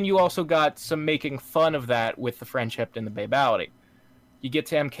 but then you also got some making fun of that with the friendship and the Babality. You get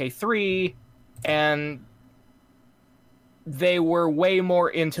to MK3, and they were way more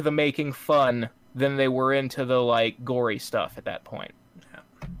into the making fun than they were into the, like, gory stuff at that point. Yeah.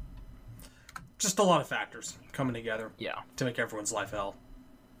 Just a lot of factors coming together. Yeah. To make everyone's life hell.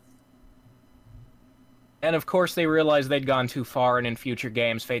 And of course they realized they'd gone too far, and in future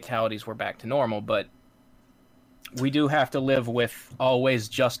games, fatalities were back to normal, but We do have to live with always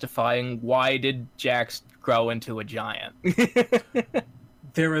justifying why did Jax grow into a giant.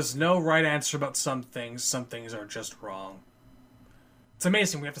 There is no right answer about some things. Some things are just wrong. It's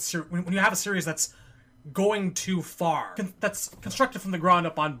amazing. When you have a series that's going too far, that's constructed from the ground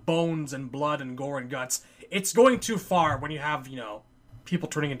up on bones and blood and gore and guts. It's going too far when you have, people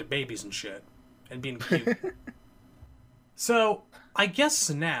turning into babies and shit and being cute. So, I guess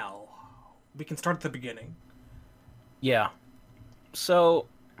now we can start at the beginning. Yeah. So,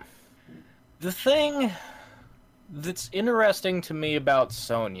 the thing that's interesting to me about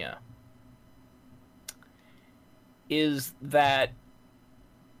Sonya is that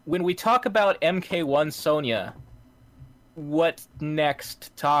when we talk about MK1 Sonya, what next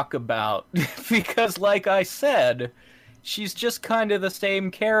to talk about? Because, like I said, she's just kind of the same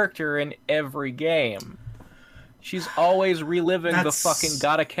character in every game. She's always reliving the fucking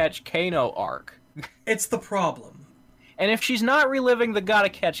Gotta Catch Kano arc. It's the problem. And if she's not reliving the Gotta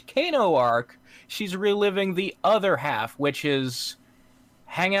Catch Kano arc, she's reliving the other half, which is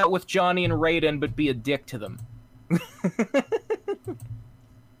hang out with Johnny and Raiden, but be a dick to them.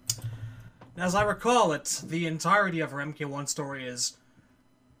 As I recall it, the entirety of her MK1 story is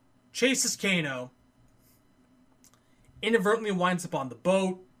chases Kano, inadvertently winds up on the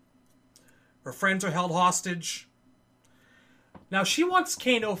boat, her friends are held hostage. Now, she wants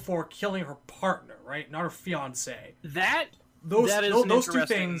Kano for killing her partner, right? Not her fiancé. Those two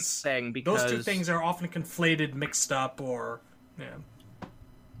things are often conflated, mixed up, or... yeah.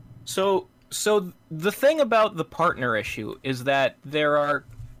 So the thing about the partner issue is that there are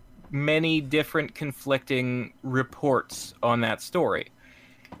many different conflicting reports on that story.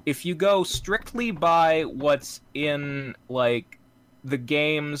 If you go strictly by what's in, like, the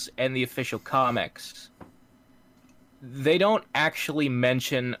games and the official comics, they don't actually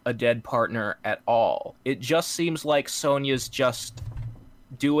mention a dead partner at all. It just seems like Sonya's just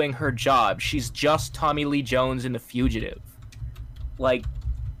doing her job. She's just Tommy Lee Jones in The Fugitive. Like,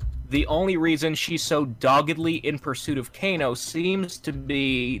 the only reason she's so doggedly in pursuit of Kano seems to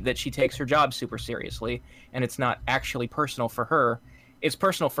be that she takes her job super seriously, and it's not actually personal for her. It's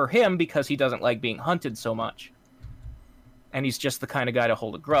personal for him because he doesn't like being hunted so much. And he's just the kind of guy to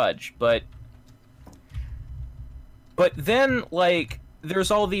hold a grudge. But then, like, there's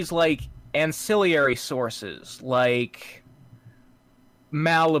all these, like, ancillary sources, like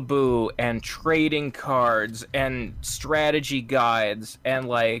Malibu and trading cards and strategy guides and,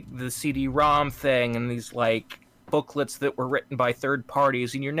 like, the CD-ROM thing and these, like, booklets that were written by third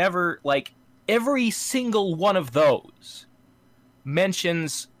parties, and you're never, like, every single one of those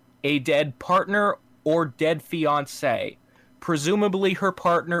mentions a dead partner or dead fiancé. Presumably her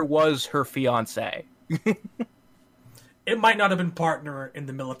partner was her fiancé. It might not have been partner in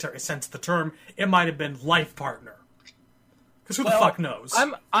the military sense of the term. It might have been life partner. Because who the fuck knows?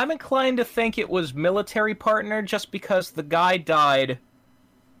 I'm inclined to think it was military partner just because the guy died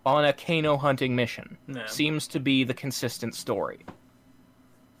on a Kano hunting mission. Yeah. Seems to be the consistent story.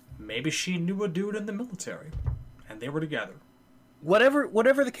 Maybe she knew a dude in the military, and they were together.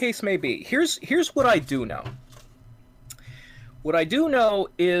 Whatever the case may be, here's what I do know. What I do know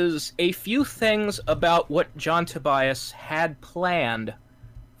is a few things about what John Tobias had planned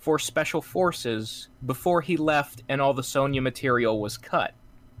for Special Forces before he left and all the Sonya material was cut.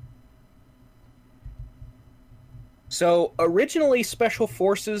 So, originally Special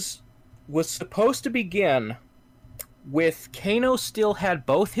Forces was supposed to begin with Kano still had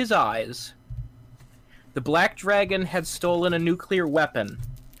both his eyes, the Black Dragon had stolen a nuclear weapon,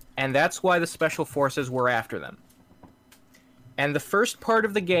 and that's why the Special Forces were after them. And the first part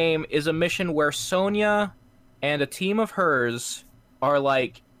of the game is a mission where Sonya and a team of hers are,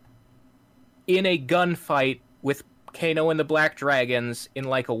 like, in a gunfight with Kano and the Black Dragons in,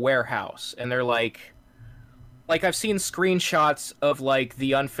 like, a warehouse. And they're, like, I've seen screenshots of, like,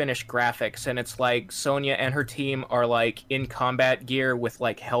 the unfinished graphics, and it's, like, Sonya and her team are, like, in combat gear with,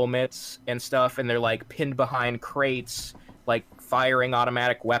 like, helmets and stuff, and they're, like, pinned behind crates, like, firing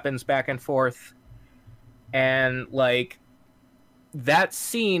automatic weapons back and forth. And, like, that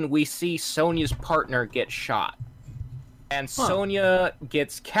scene, we see Sonya's partner get shot. And Sonya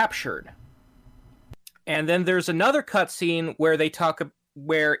gets captured. And then there's another cutscene where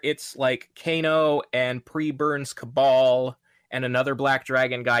where it's like Kano and Pre-Burns Cabal and another Black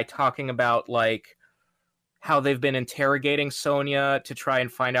Dragon guy talking about, like, how they've been interrogating Sonya to try and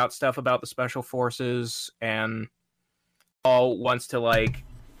find out stuff about the Special Forces, and all wants to, like,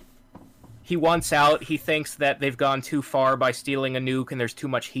 he wants out. He thinks that they've gone too far by stealing a nuke and there's too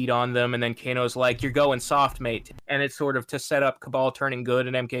much heat on them, and then Kano's like, you're going soft, mate. And it's sort of to set up Cabal turning good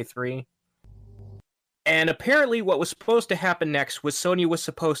in MK3. And apparently what was supposed to happen next was Sonya was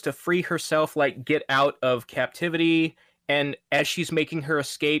supposed to free herself, like, get out of captivity, and as she's making her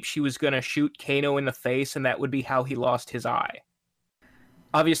escape, she was going to shoot Kano in the face, and that would be how he lost his eye.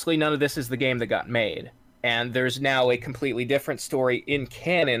 Obviously, none of this is the game that got made, and there's now a completely different story in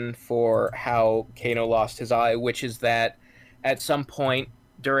canon for how Kano lost his eye, which is that at some point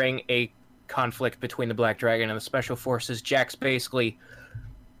during a conflict between the Black Dragon and the Special Forces, Jax basically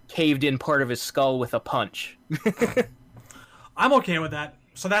caved in part of his skull with a punch. I'm okay with that.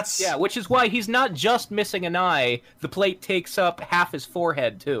 So that's... Yeah, which is why he's not just missing an eye. The plate takes up half his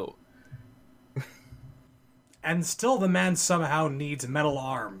forehead, too. And still the man somehow needs metal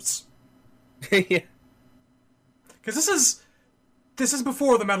arms. Yeah. Because this is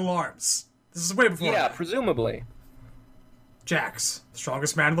before the metal arms. This is way before Yeah, that. presumably. Jax, the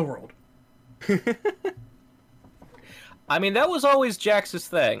strongest man in the world. I mean, that was always Jax's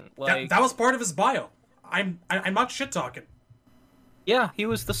thing. Like, That was part of his bio. I'm not shit-talking. yeah, he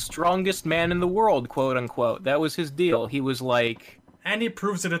was the strongest man in the world, quote unquote. That was his deal. He was like And he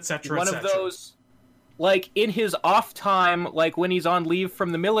proves it, etc., one etc. of those, like, in his off time, like when he's on leave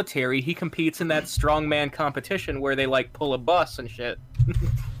from the military, he competes in that strongman competition where they like pull a bus and shit.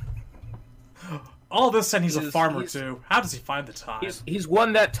 All this and he's a farmer, he's- too. How does he find the time? He's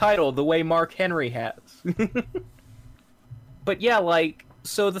won that title the way Mark Henry has. But yeah, like,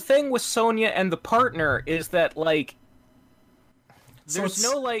 so the thing with Sonya and the partner is that, like, So there's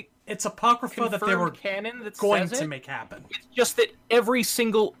it's- no, like, It's apocrypha that they were confirmed canon that going says to it. make happen. It's just that every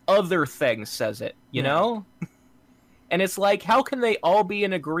single other thing says it, you know? And it's like, how can they all be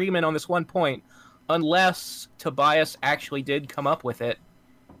in agreement on this one point unless Tobias actually did come up with it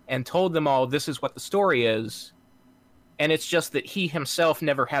and told them all this is what the story is, and it's just that he himself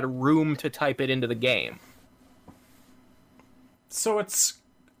never had room to type it into the game. So it's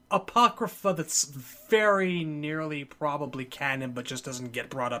apocrypha that's very nearly probably canon, but just doesn't get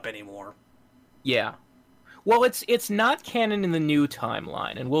brought up anymore. Yeah. Well, it's not canon in the new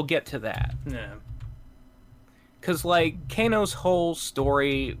timeline, and we'll get to that. Yeah. Because, like, Kano's whole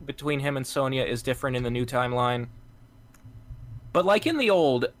story between him and Sonya is different in the new timeline. But, like, in the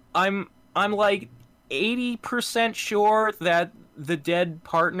old, I'm like, 80% sure that the dead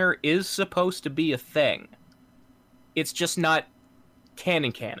partner is supposed to be a thing. It's just not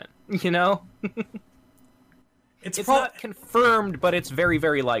canon, you know? It's not confirmed, but it's very,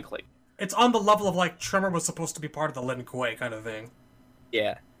 very likely. It's on the level of, like, Tremor was supposed to be part of the Lin Kuei kind of thing.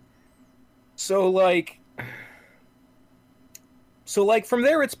 Yeah. So, like, from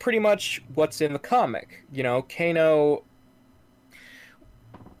there, it's pretty much what's in the comic. You know, Kano...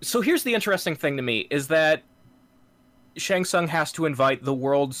 So here's the interesting thing to me, is that Shang Tsung has to invite the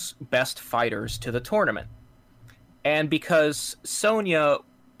world's best fighters to the tournament. And because Sonya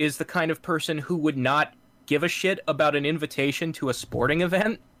is the kind of person who would not give a shit about an invitation to a sporting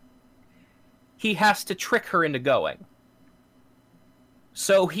event, he has to trick her into going.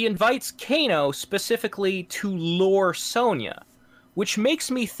 So he invites Kano specifically to lure Sonya, which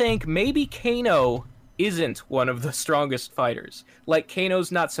makes me think maybe Kano isn't one of the strongest fighters. Like,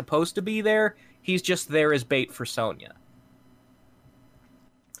 Kano's not supposed to be there, he's just there as bait for Sonya.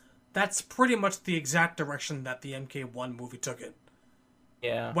 That's pretty much the exact direction that the MK1 movie took it.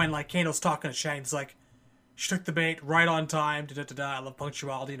 Yeah. When, like, Kano's talking to Shang, he's like, she took the bait right on time, da-da-da-da, I love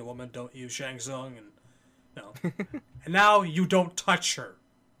punctuality, and a woman don't use Shang Tsung, and, no. And now you don't touch her.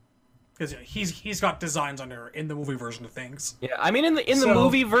 Because he's got designs on her in the movie version of things. Yeah, I mean, in the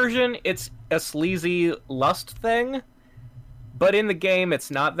movie version, it's a sleazy lust thing, but in the game,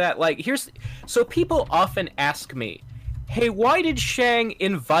 it's not that. Like, so people often ask me, hey, why did Shang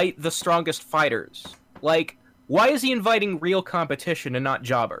invite the strongest fighters? Like, why is he inviting real competition and not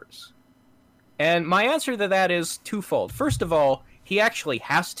jobbers? And my answer to that is twofold. First of all, he actually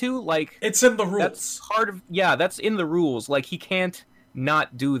has to. Like, it's in the rules. That's part of, yeah, that's in the rules. Like, he can't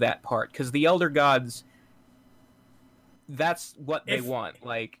not do that part, because the Elder Gods, that's what they want.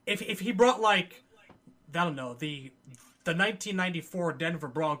 Like, if he brought, like, I don't know, the 1994 Denver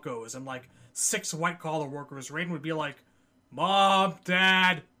Broncos and, like, 6 white-collar workers, Raiden would be like, Mom,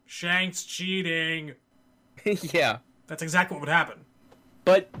 Dad, Shank's cheating. yeah. That's exactly what would happen.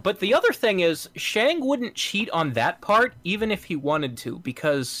 But the other thing is, Shang wouldn't cheat on that part, even if he wanted to,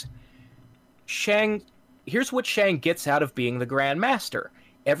 because here's what Shang gets out of being the Grand Master.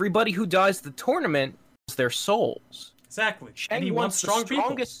 Everybody who dies the tournament is their souls. Exactly. Shang and he wants the strongest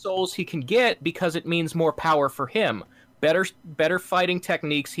people. Souls he can get because it means more power for him. Better fighting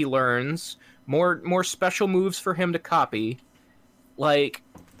techniques he learns, more special moves for him to copy. Like,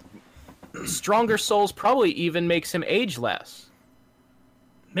 stronger souls probably even makes him age less.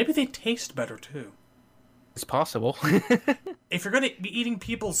 Maybe they taste better, too. It's possible. If you're gonna be eating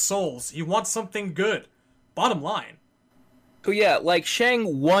people's souls, you want something good. Bottom line. So yeah, like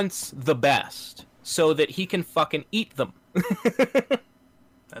Shang wants the best so that he can fucking eat them.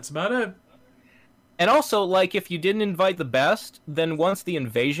 That's about it. And also, like, if you didn't invite the best, then once the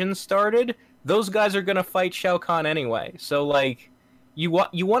invasion started, those guys are gonna fight Shao Kahn anyway. So, like, you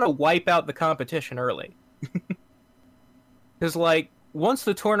want to wipe out the competition early. Because, like, once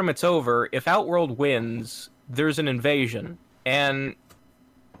the tournament's over, if Outworld wins, there's an invasion, and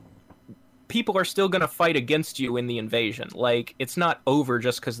people are still gonna fight against you in the invasion. Like, it's not over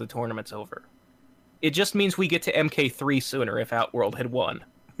just because the tournament's over. It just means we get to MK3 sooner if Outworld had won.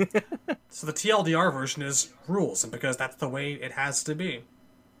 So the TLDR version is rules, and because that's the way it has to be.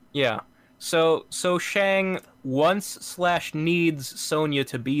 Yeah. So Shang wants/needs Sonya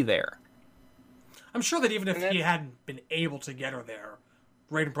to be there. I'm sure that even if he hadn't been able to get her there,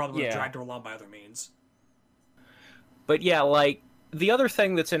 Raiden probably would have Yeah. dragged her along by other means. But yeah, like, the other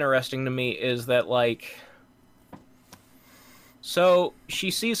thing that's interesting to me is that, like, so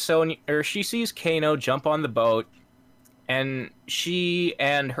she sees Kano jump on the boat, and she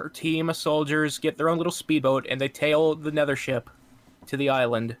and her team of soldiers get their own little speedboat, and they tail the nether ship to the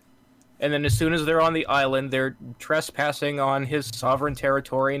island. And then as soon as they're on the island, they're trespassing on his sovereign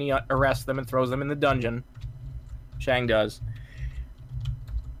territory, and he arrests them and throws them in the dungeon. Shang does.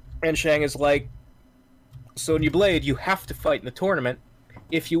 And Shang is like, Sonya Blade, you have to fight in the tournament.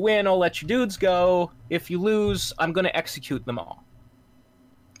 If you win, I'll let your dudes go. If you lose, I'm going to execute them all.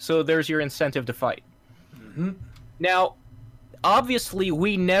 So there's your incentive to fight. Mm-hmm. Now, obviously,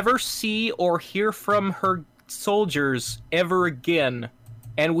 we never see or hear from her soldiers ever again.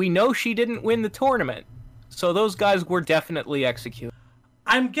 And we know she didn't win the tournament. So those guys were definitely executed.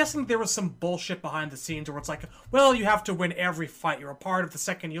 I'm guessing there was some bullshit behind the scenes where it's like, well, you have to win every fight you're a part of. The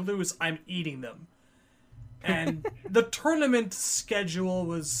second you lose, I'm eating them. And the tournament schedule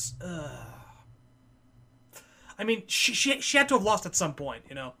was... I mean, she had to have lost at some point,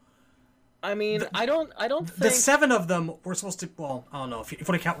 you know? I mean, I don't think... The 7 of them were supposed to... Well, I don't know if you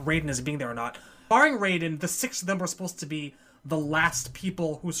want to count Raiden as being there or not. Barring Raiden, the 6 of them were supposed to be the last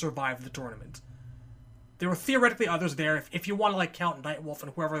people who survived the tournament. There were theoretically others there. If you want to, like, count Nightwolf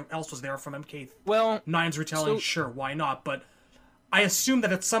and whoever else was there from MK9's retelling, sure, why not? But I assume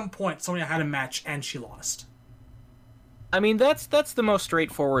that at some point Sonya had a match and she lost. I mean, that's the most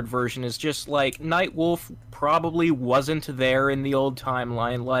straightforward version, is just, like, Nightwolf probably wasn't there in the old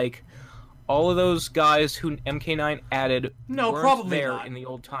timeline. Like, all of those guys who MK9 added weren't probably there not in the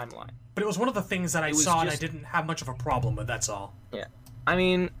old timeline. But it was one of the things that I saw and I didn't have much of a problem with, that's all. Yeah. I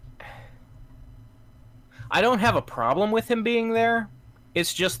mean, I don't have a problem with him being there.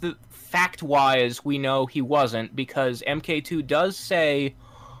 It's just that fact-wise, we know he wasn't, because MK2 does say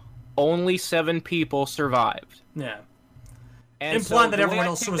only 7 people survived. Yeah. And implying so that the everyone way I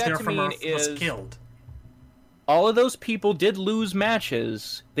else take who was that there to from mean Earth was is killed. All of those people did lose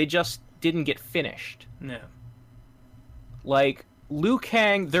matches. They just didn't get finished. Yeah. Like, Liu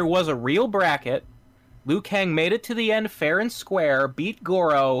Kang, there was a real bracket. Liu Kang made it to the end fair and square, beat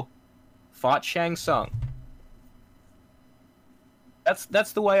Goro, fought Shang Tsung.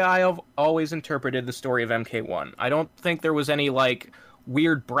 That's the way I have always interpreted the story of MK1. I don't think there was any, like,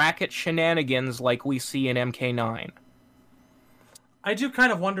 weird bracket shenanigans like we see in MK9. I do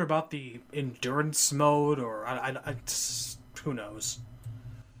kind of wonder about the endurance mode, or who knows.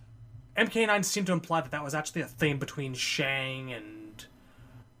 MK9 seemed to imply that was actually a thing between Shang and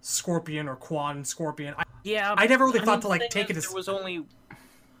Scorpion, or Quan and Scorpion. I never really thought to like take it as there was only.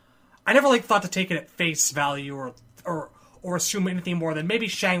 I never like thought to take it at face value, or assume anything more than maybe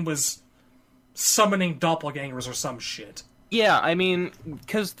Shang was summoning doppelgangers or some shit. Yeah, I mean,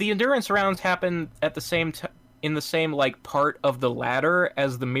 because the endurance rounds happen at the same in the same, like, part of the ladder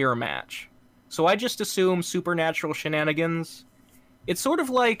as the mirror match. So I just assume supernatural shenanigans. It's sort of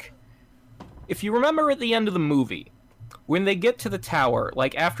like, if you remember at the end of the movie, when they get to the tower,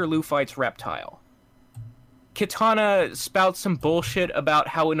 like after Liu fights Reptile, Kitana spouts some bullshit about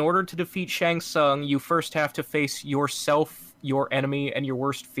how in order to defeat Shang Tsung, you first have to face yourself, your enemy, and your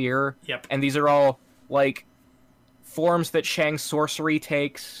worst fear. Yep. And these are all, like, forms that Shang's sorcery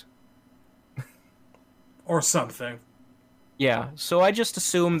takes. Or something. Yeah, so I just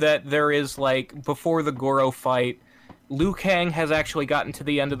assume that there is, like, before the Goro fight, Liu Kang has actually gotten to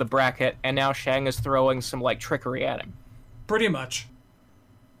the end of the bracket, and now Shang is throwing some, like, trickery at him. Pretty much.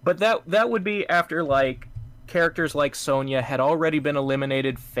 But that would be after, like, characters like Sonya had already been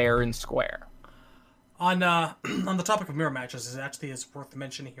eliminated fair and square. On the topic of mirror matches, it actually is worth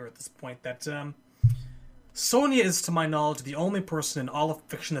mentioning here at this point that Sonya is, to my knowledge, the only person in all of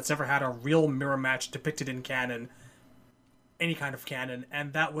fiction that's ever had a real mirror match depicted in canon, any kind of canon,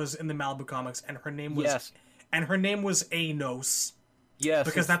 and that was in the Malibu comics, and her name was Anos. Yes,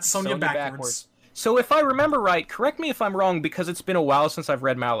 because that's Sonya backwards. So if I remember right, correct me if I'm wrong, because it's been a while since I've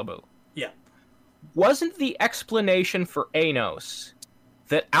read Malibu. Yeah. Wasn't the explanation for Anos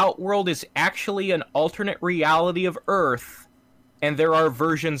that Outworld is actually an alternate reality of Earth, and there are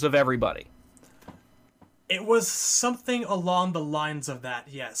versions of everybody? It was something along the lines of that,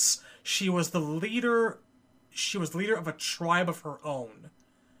 yes. She was the leader of a tribe of her own.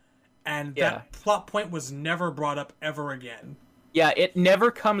 And that plot point was never brought up ever again. Yeah, it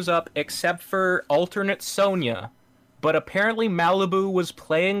never comes up except for alternate Sonya. But apparently Malibu was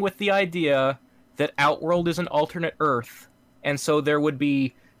playing with the idea that Outworld is an alternate Earth. And so there would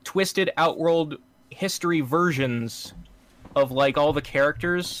be twisted Outworld history versions of, like, all the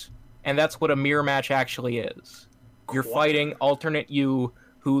characters. And that's what a mirror match actually is. You're fighting alternate you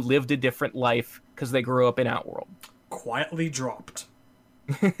who lived a different life because they grew up in Outworld. Quietly dropped.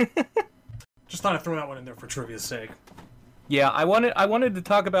 Just thought I'd throw that one in there for trivia's sake. Yeah, I wanted to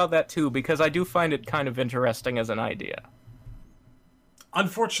talk about that too, because I do find it kind of interesting as an idea.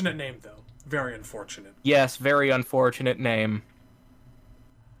 Unfortunate name, though. Very unfortunate. Yes, very unfortunate name.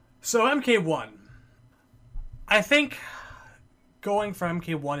 So, MK1. I think going from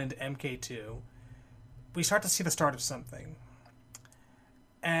MK1 into MK2, we start to see the start of something.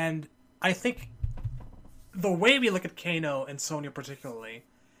 And I think the way we look at Kano and Sonya particularly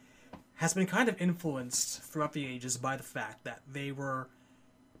has been kind of influenced throughout the ages by the fact that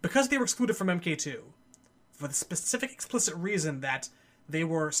because they were excluded from MK2, for the specific explicit reason that they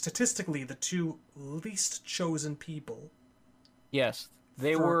were statistically the two least chosen people. Yes,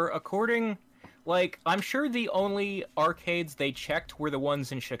 they were, according... Like, I'm sure the only arcades they checked were the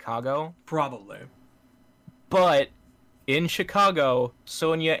ones in Chicago. Probably. But in Chicago,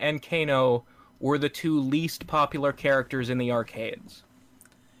 Sonya and Kano were the two least popular characters in the arcades.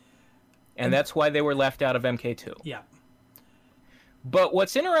 And that's why they were left out of MK2. Yeah. But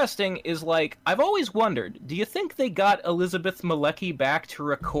what's interesting is, like, I've always wondered, do you think they got Elizabeth Malecki back to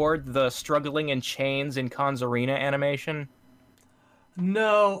record the Struggling in Chains in Khan's Arena animation?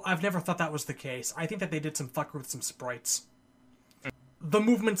 No, I've never thought that was the case. I think that they did some fuckery with some sprites. The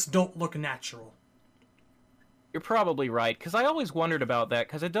movements don't look natural. You're probably right, because I always wondered about that,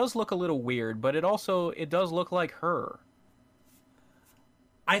 because it does look a little weird, but it does look like her.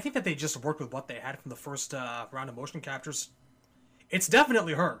 I think that they just worked with what they had from the first round of motion captures. It's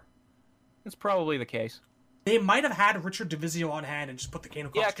definitely her. It's probably the case. They might have had Richard DeVizio on hand and just put the Kano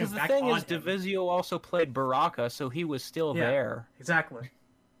costume back on him. Yeah, because the thing is, DeVizio also played Baraka, so he was still there. Exactly.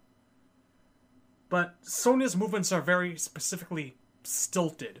 But Sonya's movements are very specifically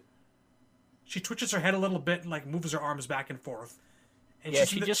stilted. She twitches her head a little bit and, like, moves her arms back and forth. And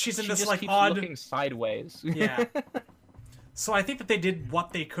she's in this like odd looking sideways. Yeah. So I think that they did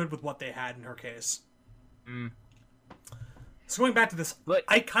what they could with what they had in her case. So going back to this,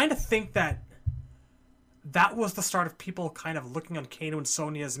 I kind of think that was the start of people kind of looking on Kano and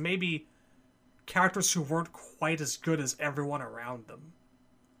Sonya as maybe characters who weren't quite as good as everyone around them.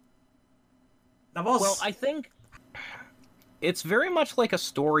 Well, I think it's very much like a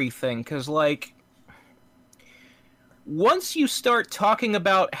story thing, because, like, once you start talking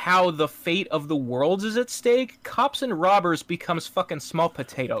about how the fate of the world is at stake, cops and robbers becomes fucking small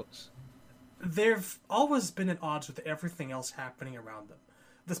potatoes. They've always been at odds with everything else happening around them.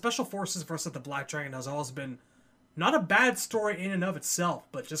 The Special Forces versus the Black Dragon has always been not a bad story in and of itself,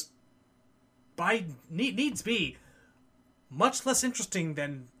 but just by needs be much less interesting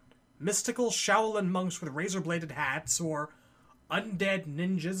than mystical Shaolin monks with razor-bladed hats or undead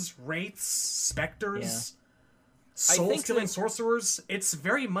ninjas, wraiths, specters, soul-stealing sorcerers. It's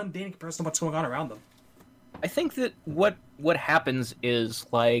very mundane in comparison to what's going on around them. I think that what happens is,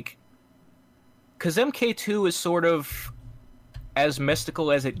 like, because MK2 is sort of as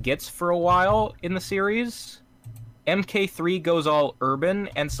mystical as it gets for a while in the series, MK3 goes all urban,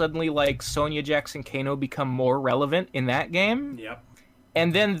 and suddenly, like, Sonya, Jax, and Kano become more relevant in that game. Yep.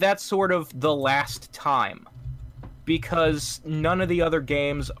 And then that's sort of the last time, because none of the other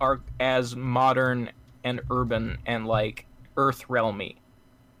games are as modern and urban and, like, Earth realmy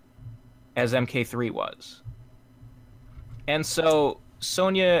as MK3 was. And so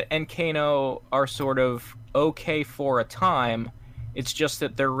Sonya and Kano are sort of okay for a time. It's just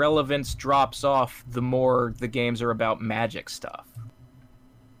that their relevance drops off the more the games are about magic stuff.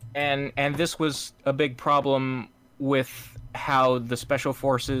 And this was a big problem with how the Special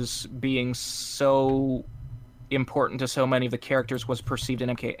Forces being so important to so many of the characters was perceived in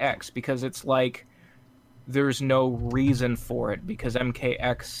MKX, because it's like there's no reason for it because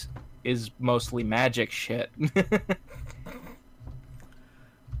MKX is mostly magic shit.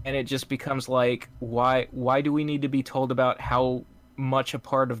 And it just becomes like, why do we need to be told about how much a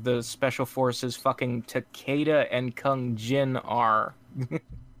part of the Special Forces fucking Takeda and Kung Jin are?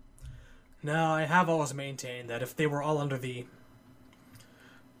 No, I have always maintained that if they were all under the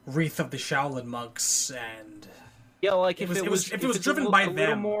wreath of the Shaolin monks, and yeah, like if it was driven by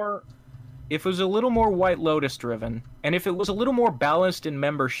them, if it was a little more White Lotus driven, and if it was a little more balanced in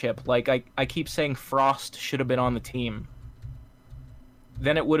membership, like I keep saying Frost should have been on the team,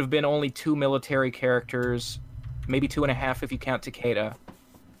 then it would have been only 2 military characters, maybe 2.5 if you count Takeda,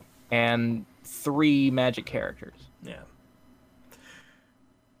 and 3 magic characters. Yeah.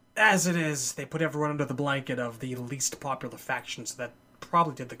 As it is, they put everyone under the blanket of the least popular factions that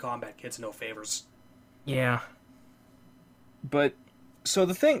probably did the Combat Kids no favors. Yeah. But so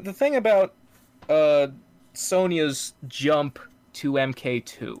the thing about Sonya's jump to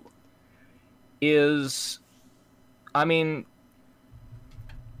MK2 is, I mean,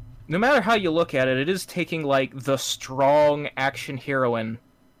 no matter how you look at it, it is taking like the strong action heroine,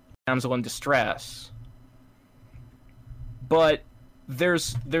 damsel in distress. But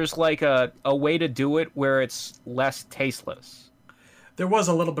there's like a way to do it where it's less tasteless. There was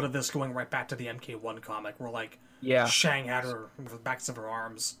a little bit of this going right back to the MK1 comic, where like Shang had her with the backs of her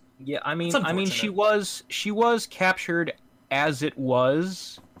arms. Yeah, I mean she was captured as it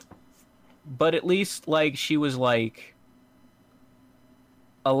was, but at least like she was like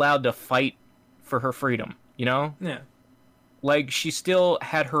allowed to fight for her freedom, you know? Yeah. Like she still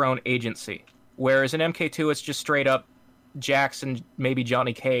had her own agency. Whereas in MK2 it's just straight up Jax and maybe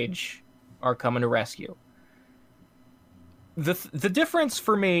Johnny Cage are coming to rescue. The difference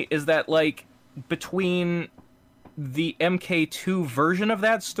for me is that like between the MK2 version of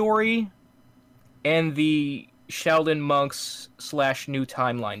that story and the Shaolin Monks / New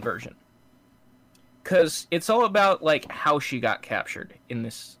Timeline version. Because it's all about like how she got captured in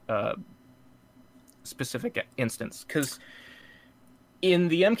this specific instance. Because in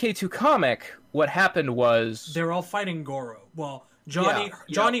the MK2 comic, what happened was they're all fighting Goro. Well, Johnny,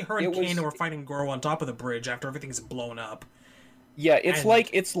 her, and Kano were fighting Goro on top of the bridge after everything's blown up. Yeah, it's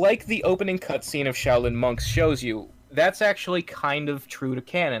like the opening cutscene of Shaolin Monks shows you. That's actually kind of true to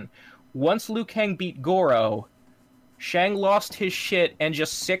canon. Once Liu Kang beat Goro, Shang lost his shit and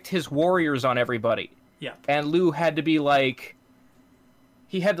just sicked his warriors on everybody. Yeah. And Liu had to be like,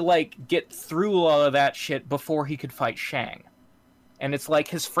 he had to like get through all of that shit before he could fight Shang. And it's like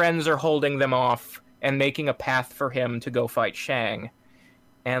his friends are holding them off and making a path for him to go fight Shang.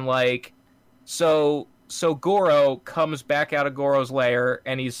 And like, so Goro comes back out of Goro's lair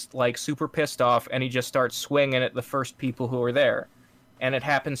and he's like super pissed off and he just starts swinging at the first people who are there. And it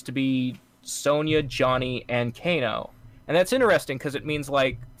happens to be Sonya, Johnny, and Kano. And that's interesting because it means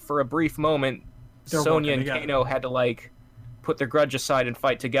like for a brief moment, Sonya and Kano had to like put their grudge aside and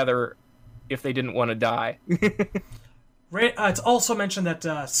fight together if they didn't want to die. It's also mentioned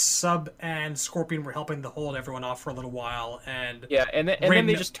that Sub and Scorpion were helping to hold everyone off for a little while, and then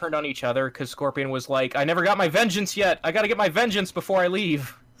they just turned on each other because Scorpion was like, "I never got my vengeance yet. I got to get my vengeance before I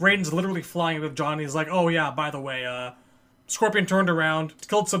leave." Raiden's literally flying with Johnny. He's like, "Oh yeah, by the way, Scorpion turned around,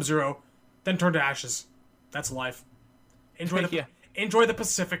 killed Sub-Zero, then turned to ashes. That's life. Enjoy the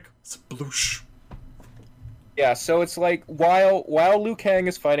Pacific. Sploosh." Yeah, so it's like while Liu Kang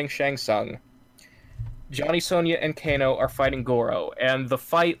is fighting Shang Tsung, Johnny, Sonya, and Kano are fighting Goro, and the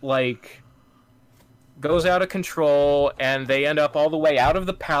fight, like, goes out of control, and they end up all the way out of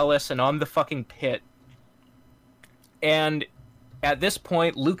the palace and on the fucking pit. And at this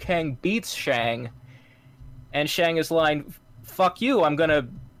point, Liu Kang beats Shang, and Shang is like, "Fuck you, I'm gonna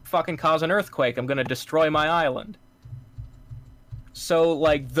fucking cause an earthquake, I'm gonna destroy my island." So,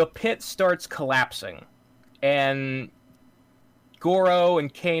 like, the pit starts collapsing, and Goro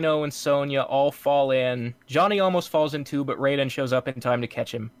and Kano and Sonya all fall in. Johnny almost falls in too, but Raiden shows up in time to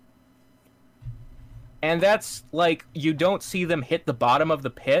catch him. And that's, like, you don't see them hit the bottom of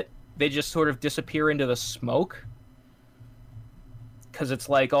the pit. They just sort of disappear into the smoke. Because it's,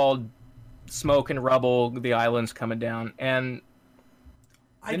 like, all smoke and rubble, the island's coming down. And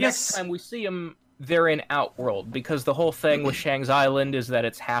next time we see them, they're in Outworld, because the whole thing with Shang's Island is that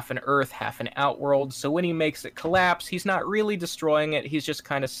it's half an Earth, half an Outworld, so when he makes it collapse, he's not really destroying it, he's just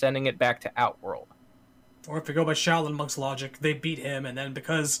kind of sending it back to Outworld. Or if we go by Shaolin Monk's logic, they beat him, and then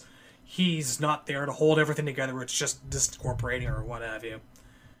because he's not there to hold everything together, it's just disincorporating or what have you.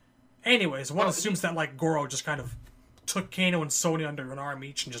 Anyways, one assumes that, like, Goro just kind of took Kano and Sonya under an arm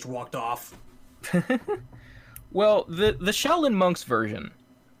each and just walked off. Well, the Shaolin Monks version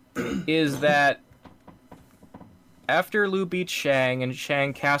is that after Liu beats Shang and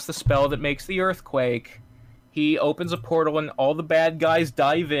Shang casts the spell that makes the earthquake, he opens a portal and all the bad guys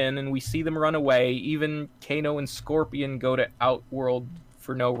dive in and we see them run away. Even Kano and Scorpion go to Outworld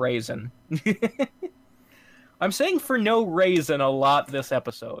for no reason. I'm saying for no reason a lot this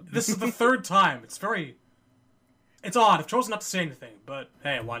episode. This is the third time. It's odd. I've chosen not to say anything, but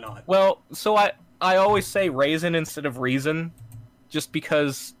hey, why not? Well, so I always say raisin instead of reason, just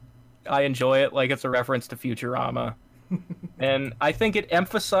because I enjoy it like it's a reference to Futurama. And I think it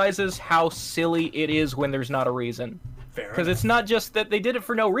emphasizes how silly it is when there's not a reason. Fair. Because it's not just that they did it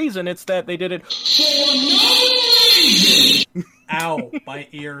for no reason, it's that they did it for no reason! Ow, my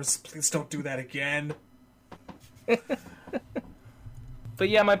ears. Please don't do that again. But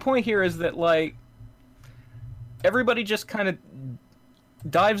yeah, my point here is that, like, everybody just kind of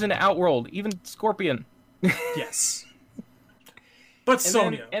dives into Outworld, even Scorpion. Yes. But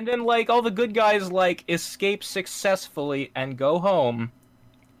Sonya. And then, like, all the good guys, like, escape successfully and go home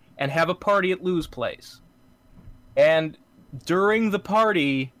and have a party at Liu's place. And during the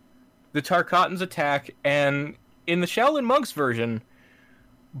party, the Tarkatans attack, and in the Shaolin Monks version,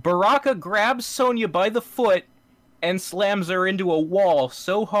 Baraka grabs Sonya by the foot and slams her into a wall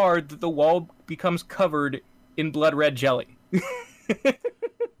so hard that the wall becomes covered in blood-red jelly.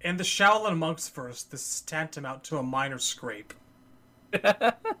 In the Shaolin Monks verse, this is tantamount to a minor scrape.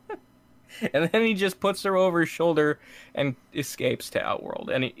 And then he just puts her over his shoulder and escapes to Outworld.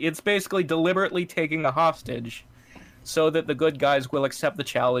 And it's basically deliberately taking a hostage so that the good guys will accept the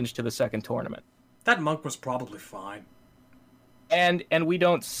challenge to the second tournament. That monk was probably fine. And we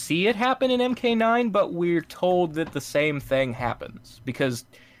don't see it happen in MK9, but we're told that the same thing happens. Because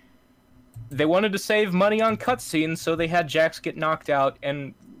they wanted to save money on cutscenes, so they had Jax get knocked out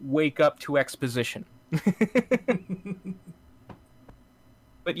and wake up to exposition.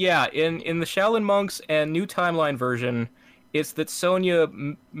 But yeah, in the Shaolin Monks and New Timeline version, it's that Sonya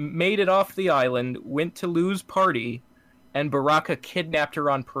made it off the island, went to Liu's party, and Baraka kidnapped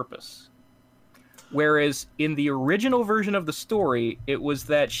her on purpose. Whereas in the original version of the story, it was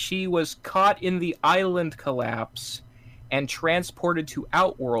that she was caught in the island collapse and transported to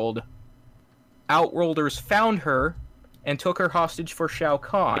Outworld. Outworlders found her and took her hostage for Shao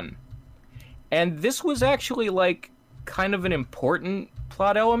Kahn. And this was actually, like, kind of an important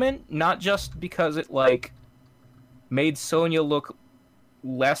plot element, not just because it, like, made Sonya look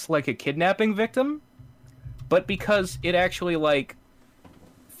less like a kidnapping victim, but because it actually, like,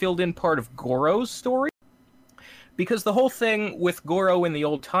 filled in part of Goro's story. Because the whole thing with Goro in the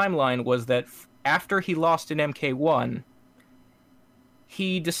old timeline was that after he lost in MK1,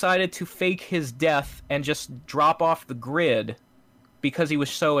 he decided to fake his death and just drop off the grid because he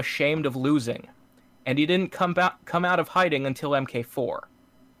was so ashamed of losing. And he didn't come out of hiding until MK4.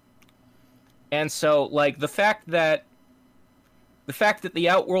 And so, like, the fact that the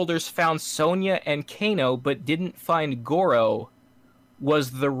Outworlders found Sonya and Kano but didn't find Goro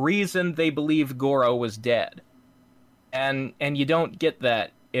was the reason they believed Goro was dead. And you don't get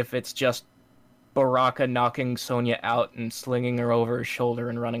that if it's just Baraka knocking Sonya out and slinging her over his shoulder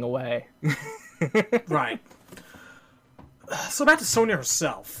and running away. Right. So back to Sonya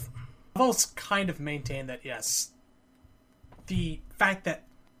herself. I've always kind of maintained that, yes, the fact that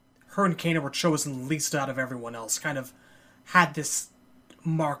her and Kano were chosen least out of everyone else kind of had this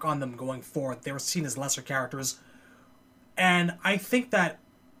mark on them going forward. They were seen as lesser characters. And I think that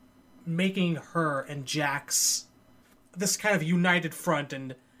making her and Jax this kind of united front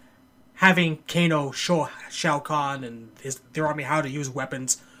and having Kano show Shao Kahn and their army how to use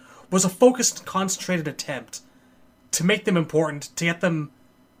weapons was a focused, concentrated attempt to make them important, to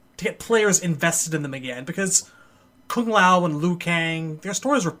get players invested in them again, because Kung Lao and Liu Kang, their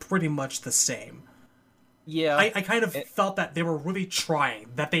stories were pretty much the same. Yeah. I kind of felt that they were really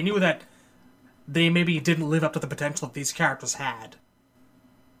trying, that they knew that they maybe didn't live up to the potential that these characters had.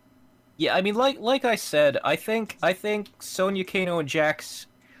 Yeah, I mean, like I said, I think Sonya, Kano, and Jax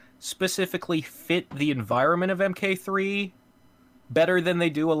specifically fit the environment of MK3 better than they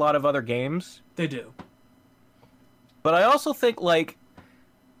do a lot of other games. They do. But I also think, like,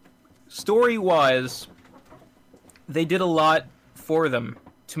 story-wise, they did a lot for them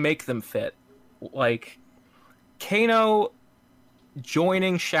to make them fit. Like, Kano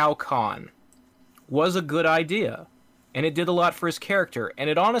joining Shao Kahn was a good idea, and it did a lot for his character, and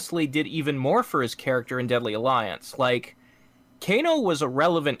it honestly did even more for his character in Deadly Alliance. Like, Kano was a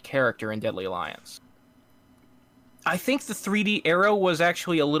relevant character in Deadly Alliance. I think the 3D arrow was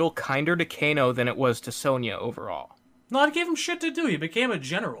actually a little kinder to Kano than it was to Sonya overall. No, it gave him shit to do. He became a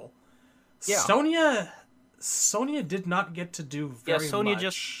general. Yeah. Sonya did not get to do very much. Yeah, Sonya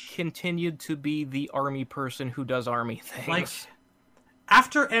just continued to be the army person who does army things. Like,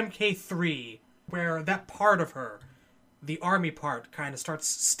 after MK3, where that part of her, the army part, kind of starts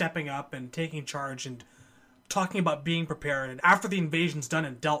stepping up and taking charge and talking about being prepared, and after the invasion's done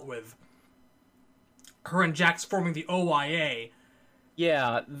and dealt with, her and Jax forming the OIA.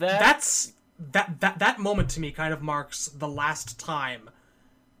 Yeah, that moment to me kind of marks the last time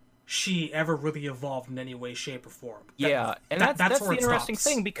she ever really evolved in any way, shape, or form. That's the interesting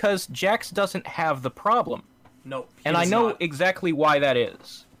thing, because Jax doesn't have the problem. No, and I know exactly why that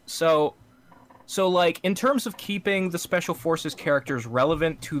is. So like, in terms of keeping the Special Forces characters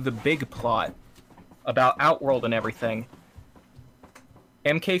relevant to the big plot about Outworld and everything,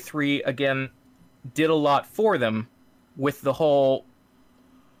 MK3, again, did a lot for them with the whole...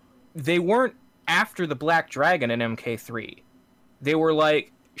 They weren't after the Black Dragon in MK3. They were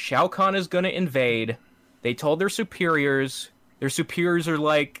like, Shao Kahn is gonna invade. They told their superiors. Their superiors are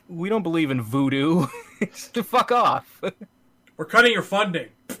like, we don't believe in voodoo. Fuck off. We're cutting your funding.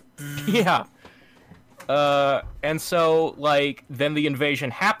 Yeah. And so, like, then the invasion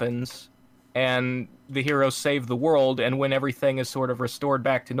happens, and the heroes save the world, and when everything is sort of restored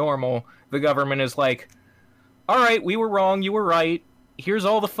back to normal, the government is like, alright, we were wrong, you were right, here's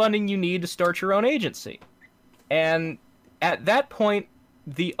all the funding you need to start your own agency. And at that point,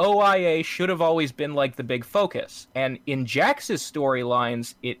 the OIA should have always been, like, the big focus. And in Jax's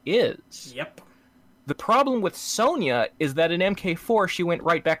storylines, it is. Yep. The problem with Sonya is that in MK4, she went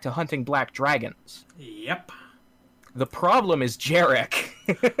right back to hunting black dragons. Yep. The problem is Jarek.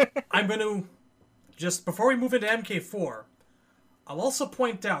 I'm going to, just before we move into MK4, I'll also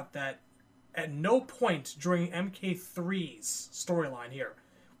point out that at no point during MK3's storyline here,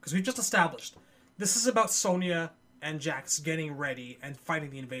 because we've just established, this is about Sonya and Jax getting ready and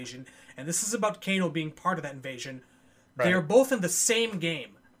fighting the invasion, and this is about Kano being part of that invasion. Right. They are both in the same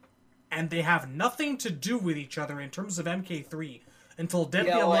game, and they have nothing to do with each other in terms of MK3 until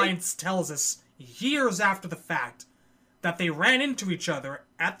Deadly Alliance tells us years after the fact that they ran into each other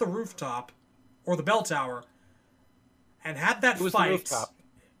at the rooftop, or the bell tower, and had that fight. The rooftop.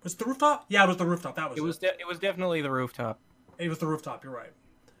 Was it the rooftop? Yeah, it was the rooftop. That was it. It was definitely the rooftop. It was the rooftop, you're right.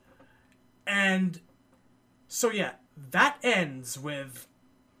 And so yeah, that ends with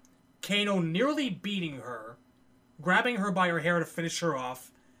Kano nearly beating her, grabbing her by her hair to finish her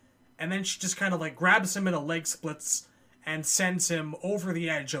off, and then she just kind of like grabs him in a leg splits and sends him over the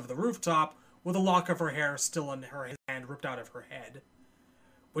edge of the rooftop with a lock of her hair still in her hand ripped out of her head,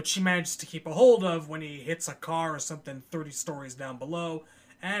 which she manages to keep a hold of when he hits a car or something 30 stories down below,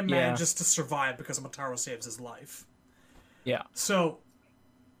 and manages to survive because Motaro saves his life. Yeah. So,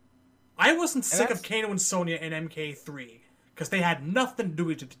 I wasn't sick of Kano and Sonya in MK3, because they had nothing to do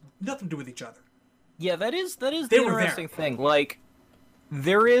with each other. Yeah, that is the interesting thing. Like,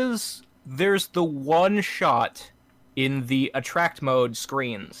 there's the one shot in the attract mode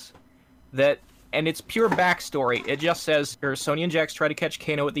screens that, and it's pure backstory. It just says, Sonya and Jax try to catch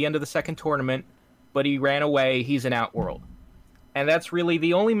Kano at the end of the second tournament, but he ran away, he's in Outworld. And that's really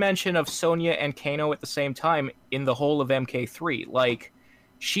the only mention of Sonya and Kano at the same time in the whole of MK3. Like,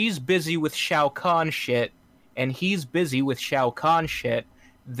 she's busy with Shao Kahn shit, and he's busy with Shao Kahn shit.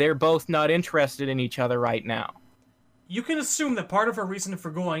 They're both not interested in each other right now. You can assume that part of her reason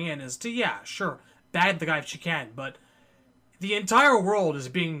for going in is to, bag the guy if she can, but the entire world is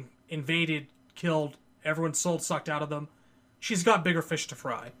being invaded, killed, everyone's soul sucked out of them. She's got bigger fish to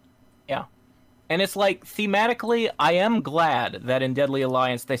fry. Yeah. And it's like, thematically, I am glad that in Deadly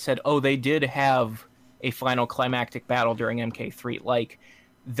Alliance they said, oh, they did have a final climactic battle during MK3. Like,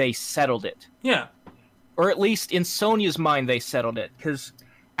 they settled it. Yeah. Or at least in Sonya's mind they settled it. Because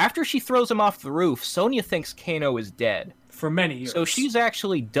after she throws him off the roof, Sonya thinks Kano is dead. For many years. So she's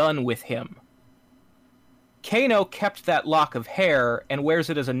actually done with him. Kano kept that lock of hair and wears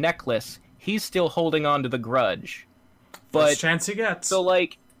it as a necklace. He's still holding on to the grudge. But first chance he gets. So,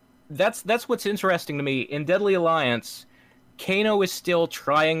 like, that's what's interesting to me. In Deadly Alliance, Kano is still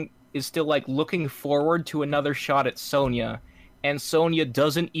like looking forward to another shot at Sonya, and Sonya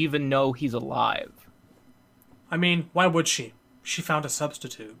doesn't even know he's alive. I mean, why would she? She found a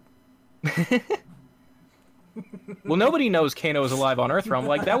substitute. Well, nobody knows Kano is alive on Earthrealm.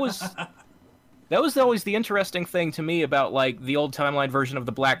 Like, that was always the interesting thing to me about, like, the old timeline version of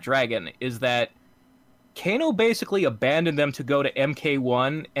the Black Dragon, is that Kano basically abandoned them to go to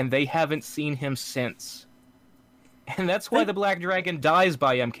MK1, and they haven't seen him since. And that's why the Black Dragon dies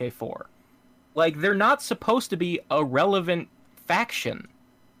by MK4. Like, they're not supposed to be a relevant faction.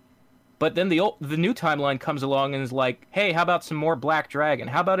 But then the new timeline comes along and is like, hey, how about some more Black Dragon?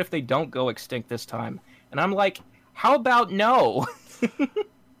 How about if they don't go extinct this time? And I'm like, how about no?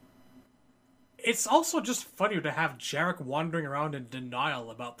 It's also just funnier to have Jarek wandering around in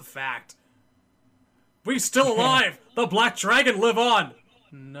denial about the fact. We still alive! The Black Dragon live on!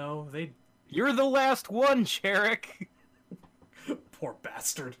 No, they... You're the last one, Jarek. Poor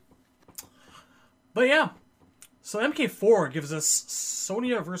bastard. But yeah. So MK4 gives us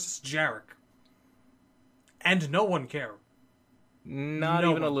Sonya versus Jarek. And no one cared. Not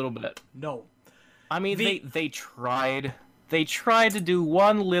even a little bit. No. I mean, they tried. They tried to do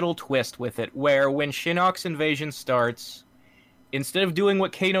one little twist with it, where when Shinnok's invasion starts, instead of doing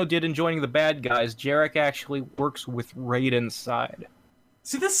what Kano did and joining the bad guys, Jarek actually works with Raiden's side.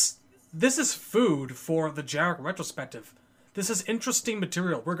 See, this is food for the Jarek retrospective. This is interesting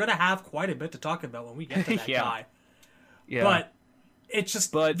material. We're gonna have quite a bit to talk about when we get to that guy. Yeah. But it's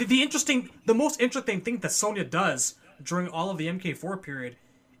just the most interesting thing that Sonya does during all of the MK4 period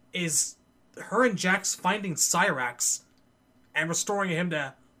is her and Jax finding Cyrax and restoring him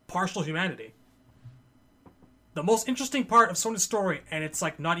to partial humanity. The most interesting part of Sonya's story, and it's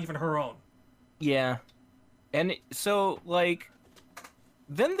like not even her own. Yeah. And so, like,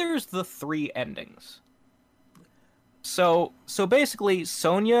 then there's the 3 endings. So basically,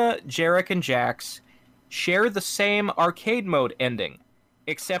 Sonya, Jarek, and Jax share the same arcade mode ending,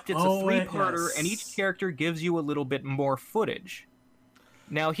 except it's a 3-parter, and each character gives you a little bit more footage.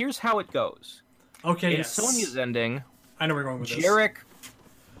 Now, here's how it goes. Okay, In Sonya's ending, I know where you're going with Jarek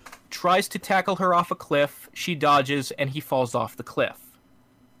tries to tackle her off a cliff, she dodges, and he falls off the cliff.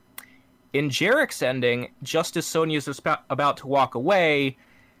 In Jarek's ending, just as Sonya's about to walk away,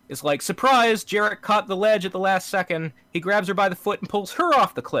 it's like, surprise, Jarek caught the ledge at the last second, he grabs her by the foot and pulls her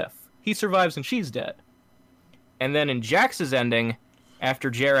off the cliff. He survives and she's dead. And then in Jax's ending,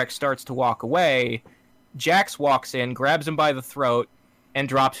 after Jarek starts to walk away, Jax walks in, grabs him by the throat, and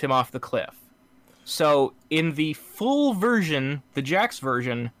drops him off the cliff. So, in the full version, the Jax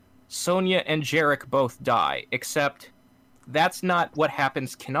version, Sonya and Jarek both die, except that's not what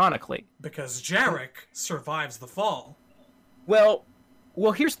happens canonically. Because Jarek survives the fall. Well,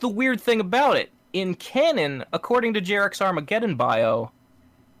 here's the weird thing about it. In canon, according to Jarek's Armageddon bio,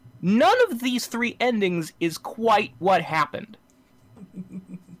 none of these 3 endings is quite what happened.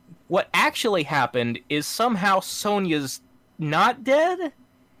 What actually happened is somehow Sonya's not dead,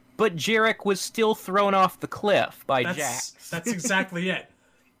 but Jarek was still thrown off the cliff by Jax. That's exactly it.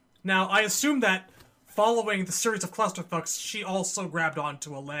 Now, I assume that following the series of clusterfucks, she also grabbed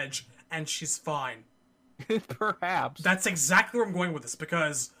onto a ledge, and she's fine. Perhaps. That's exactly where I'm going with this,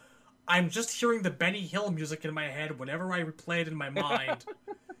 because I'm just hearing the Benny Hill music in my head whenever I replay it in my mind,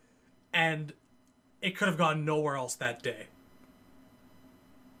 and it could have gone nowhere else that day.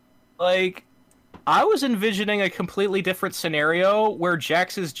 Like, I was envisioning a completely different scenario where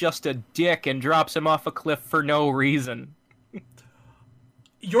Jax is just a dick and drops him off a cliff for no reason.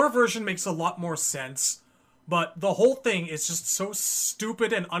 Your version makes a lot more sense, but the whole thing is just so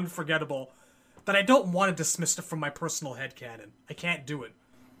stupid and unforgettable that I don't want to dismiss it from my personal headcanon. I can't do it.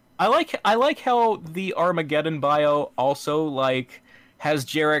 I like how the Armageddon bio also, like, has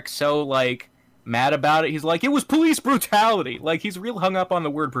Jarek so, like, mad about it. He's like, it was police brutality. Like, he's real hung up on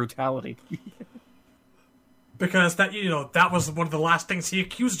the word brutality. Because that was one of the last things he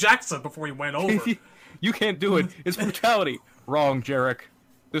accused Jax of before he went over. You can't do it. It's brutality. Wrong, Jarek.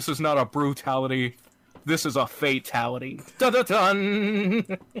 This is not a brutality. This is a fatality.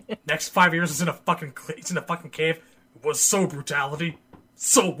 Dun-dun-dun! Next 5 years he's in a fucking cave. It was so brutality.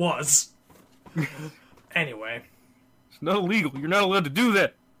 So was. Anyway. It's not illegal. You're not allowed to do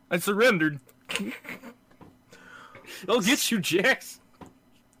that. I surrendered. I'll get you, Jax.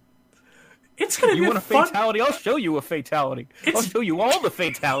 It's gonna be You want a fun... fatality? I'll show you a fatality. I'll show you all the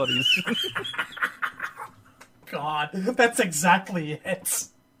fatalities. God, that's exactly it.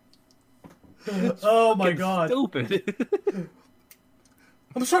 Oh my god. Stupid.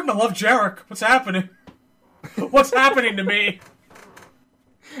 I'm starting to love Jarek. What's happening? What's happening to me?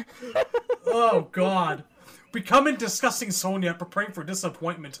 Oh god. We come in discussing Sonya, preparing for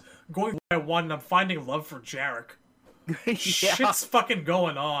disappointment, going by one, and I'm finding love for Jarek. Yeah. Shit's fucking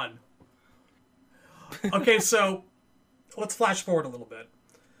going on. Okay, so let's flash forward a little bit.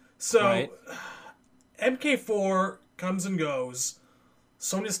 So, Right. MK4 comes and goes.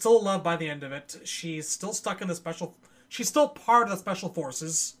 Sonya's still in love by the end of it. She's still stuck in the special... She's still part of the special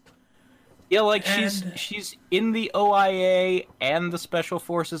forces. Yeah, like, she's in the OIA and the Special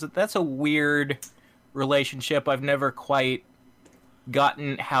Forces. That's a weird relationship. I've never quite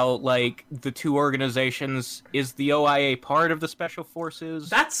gotten how, like, the two organizations... Is the OIA part of the Special Forces?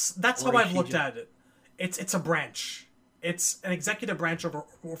 That's how I've looked at it. It's a branch. It's an executive branch over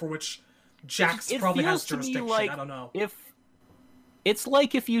which Jax It probably has feels to me jurisdiction. like I don't know. It's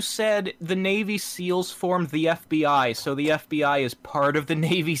like if you said the Navy SEALs formed the FBI, so the FBI is part of the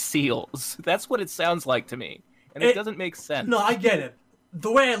Navy SEALs. That's what it sounds like to me, and it doesn't make sense. No, I get it.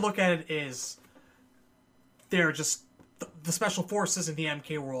 The way I look at it is, they're just the special forces in the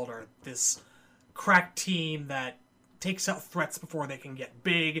MK world are this crack team that takes out threats before they can get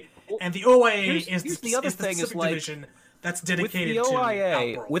big, and the OIA is the other thing specific like, division that's dedicated with the OIA, to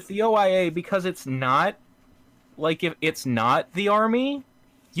Outworld. With the OIA, because it's not like if it's not the army,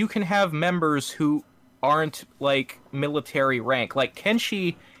 you can have members who aren't like military rank. Like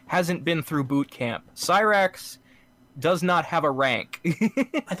Kenshi hasn't been through boot camp. Cyrax does not have a rank.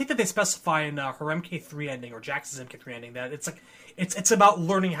 I think that they specify in her MK3 ending or Jax's MK3 ending that it's like it's about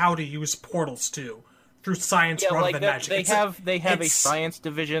learning how to use portals too through science rather than magic. They have a science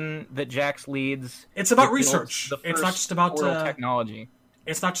division that Jax leads. It's about research. It's not just about technology.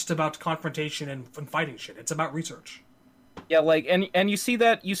 It's not just about confrontation and fighting shit. It's about research. Yeah, like and you see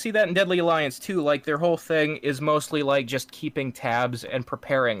that in Deadly Alliance too. Like their whole thing is mostly like just keeping tabs and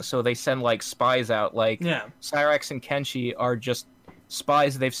preparing. So they send like spies out. Like Cyrax and Kenshi are just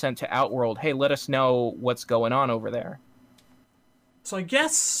spies they've sent to Outworld. Hey, let us know what's going on over there. So I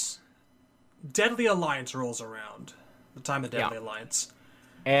guess Deadly Alliance rolls around. The time of Deadly Alliance.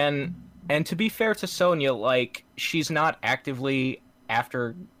 And to be fair to Sonya, like she's not actively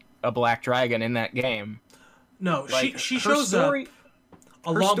after a black dragon in that game. No, like, she shows up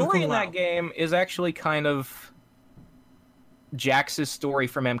along her story with in that game is actually kind of Jax's story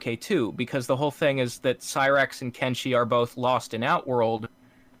from MK2, because the whole thing is that Cyrax and Kenshi are both lost in Outworld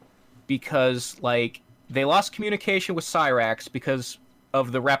because like they lost communication with Cyrax because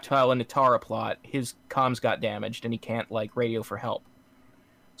of the Reptile and Natara plot. His comms got damaged and he can't like radio for help.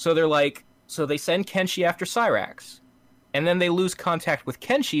 So they send Kenshi after Cyrax. And then they lose contact with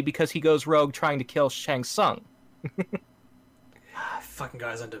Kenshi because he goes rogue trying to kill Shang Tsung. Fucking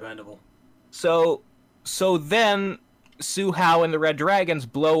guy's undependable. So then Su Hao and the Red Dragons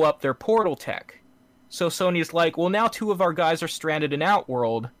blow up their portal tech. So Sonya's like, well, now two of our guys are stranded in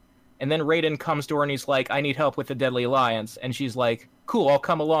Outworld. And then Raiden comes to her and he's like, I need help with the Deadly Alliance. And she's like, cool, I'll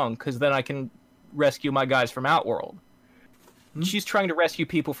come along, because then I can rescue my guys from Outworld. She's trying to rescue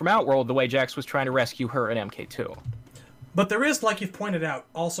people from Outworld the way Jax was trying to rescue her in MK2. But there is, like you've pointed out,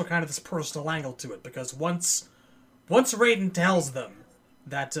 also kind of this personal angle to it, because once Raiden tells them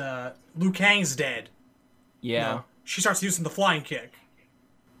that Liu Kang's dead, she starts using the flying kick.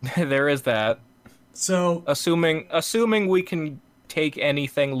 There is that. So assuming we can take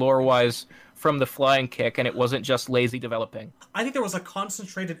anything lore-wise from the flying kick, and it wasn't just lazy developing. I think there was a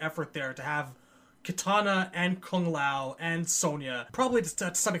concentrated effort there to have Kitana and Kung Lao and Sonya, probably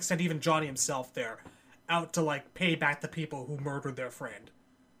to some extent even Johnny himself there, out to like pay back the people who murdered their friend.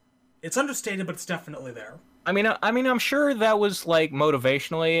 It's understated, but it's definitely there. I mean, I'm sure that was like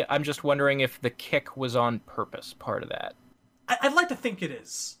motivationally. I'm just wondering if the kick was on purpose. Part of that. I'd like to think it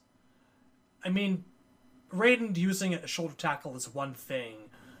is. I mean, Raiden using a shoulder tackle is one thing.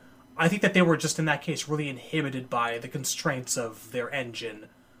 I think that they were just in that case really inhibited by the constraints of their engine.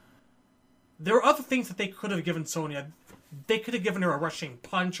 There were other things that they could have given Sonya. They could have given her a rushing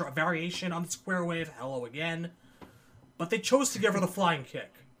punch or a variation on the square wave, hello again. But they chose to give her the flying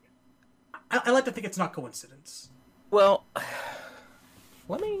kick. I like to think it's not coincidence. Well,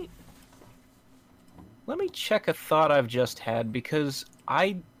 let me check a thought I've just had, because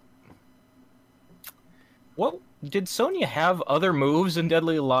did Sonya have other moves in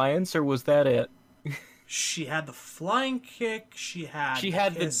Deadly Alliance, or was that it? She had the flying kick, she had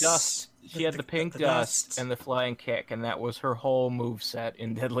the dust. She had the pink dust and the flying kick, and that was her whole move set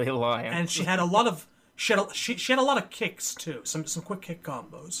in Deadly Alliance. And she had a lot of she had a lot of kicks too, some quick kick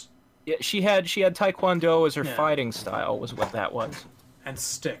combos. Yeah, she had Taekwondo as her fighting style, was what that was. And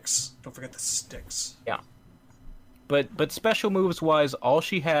sticks. Don't forget the sticks. Yeah. But special moves wise, all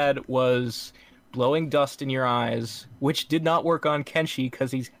she had was blowing dust in your eyes, which did not work on Kenshi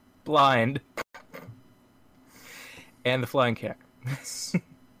because he's blind. And the flying kick.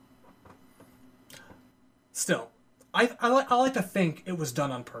 Still, I like to think it was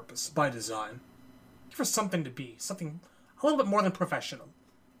done on purpose, by design. Give her something to be, something a little bit more than professional.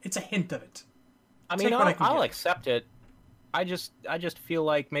 It's a hint of it. I mean, I'll accept it. I just feel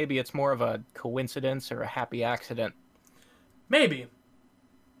like maybe it's more of a coincidence or a happy accident. Maybe.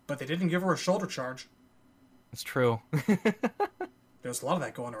 But they didn't give her a shoulder charge. It's true. There's a lot of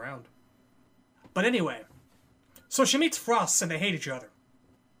that going around. But anyway, so she meets Frost and they hate each other.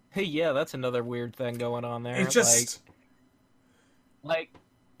 Hey, yeah, that's another weird thing going on there. It's just... Like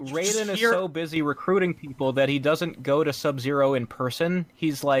Raiden is hear- so busy recruiting people that he doesn't go to Sub-Zero in person.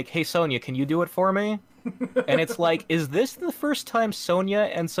 He's like, "Hey Sonya, can you do it for me?" And it's like, is this the first time Sonya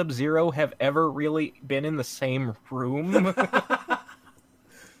and Sub-Zero have ever really been in the same room?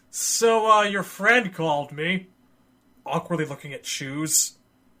 So, your friend called me. Awkwardly looking at shoes.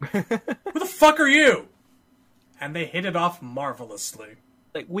 Who the fuck are you? And they hit it off marvelously.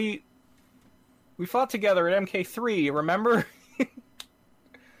 Like, we fought together at MK3, remember?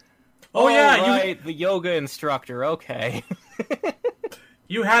 Oh yeah, right, the yoga instructor, okay.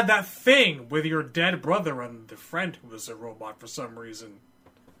 you had that thing with your dead brother and the friend who was a robot for some reason.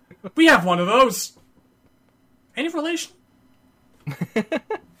 We have one of those. Any relation?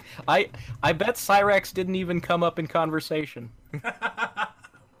 I bet Cyrax didn't even come up in conversation.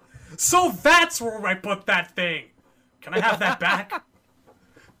 So that's where I put that thing. Can I have that back?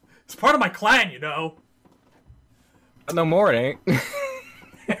 It's part of my clan, you know. No more, it ain't.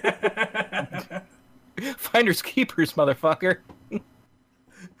 Finders keepers, motherfucker.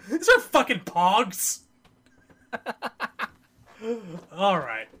 These are fucking pogs.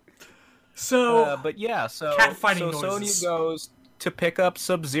 Alright. So... But yeah, so Cat-fighting Sonya noises. goes to pick up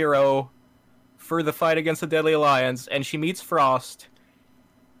Sub-Zero for the fight against the Deadly Alliance, and she meets Frost,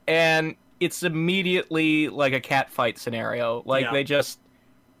 and it's immediately like a cat fight scenario. Like, Yeah. they just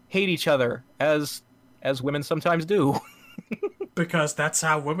hate each other, as women sometimes do. Because that's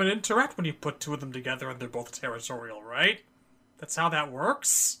how women interact when you put two of them together and they're both territorial, right? That's how that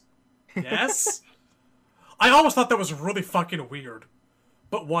works? Yes? I always thought that was really fucking weird.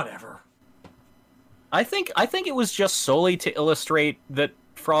 But whatever. I think it was just solely to illustrate that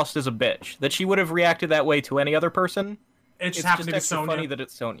Frost is a bitch. That she would have reacted that way to any other person. It just It's happened just to be extra Sonya. funny that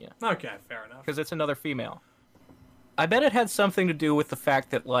it's Sonya. Okay, fair enough. Because it's another female. I bet it had something to do with the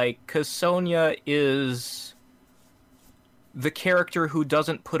fact that, like, because Sonya is the character who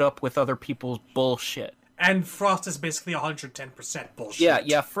doesn't put up with other people's bullshit. And Frost is basically 110% bullshit.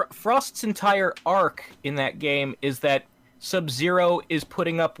 Yeah. Frost's entire arc in that game is that Sub-Zero is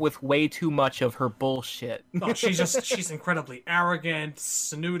putting up with way too much of her bullshit. Oh, she's incredibly arrogant,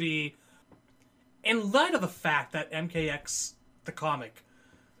 snooty. In light of the fact that MKX, the comic,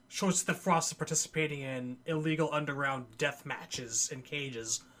 shows that Frost is participating in illegal underground death matches in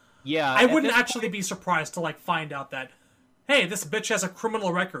cages, Yeah, I at wouldn't this actually be surprised to, like, find out that, hey, this bitch has a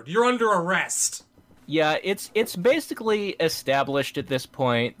criminal record. You're under arrest. Yeah, it's basically established at this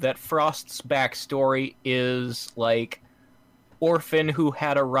point that Frost's backstory is, like, orphan who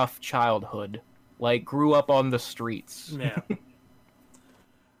had a rough childhood. Like, grew up on the streets. Yeah.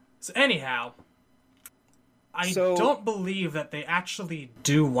 So anyhow, I So- don't believe that they actually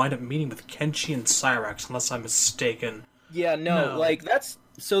do wind up meeting with Kenshi and Cyrax, unless I'm mistaken. Yeah, No. like, that's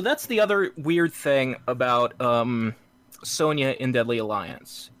the other weird thing about, Sonya in Deadly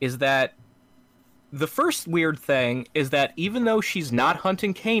Alliance, is that the first weird thing is that even though she's not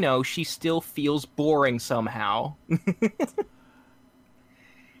hunting Kano, she still feels boring somehow.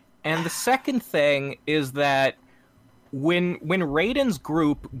 And the second thing is that when Raiden's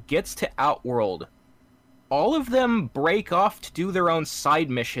group gets to Outworld, all of them break off to do their own side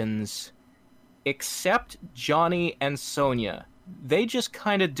missions, except Johnny and Sonya. They just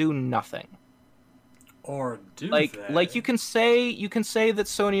kind of do nothing. Or do Like they? you can say that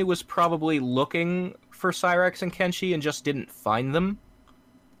Sonya was probably looking for Cyrax and Kenshi and just didn't find them.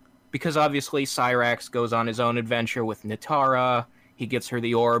 Because obviously Cyrax goes on his own adventure with Nitara, he gets her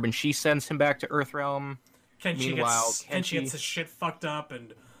the orb, and she sends him back to Earthrealm. Meanwhile, Kenshi gets his shit fucked up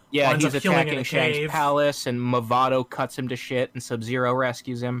and Yeah, winds he's up healing in attacking a Shang's cave. palace, and Mavado cuts him to shit, and Sub-Zero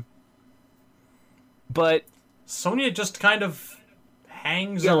rescues him. But Sonya just kind of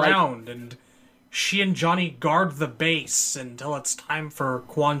hangs Yeah, like- around, and she and Johnny guard the base until it's time for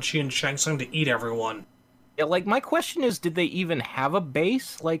Quan Chi and Shang Tsung to eat everyone. yeah, like, my question is, did they even have a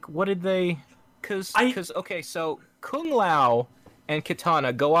base? Like, what did they... Because, okay, so Kung Lao and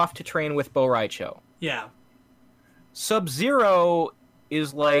Kitana go off to train with Bo Raicho. Yeah. Sub-Zero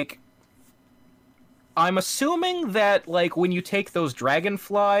is, like... I'm assuming that, like, when you take those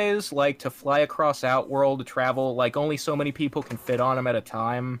dragonflies, like, to fly across Outworld to travel, like, only so many people can fit on them at a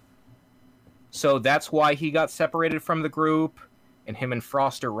time. So that's why he got separated from the group, and him and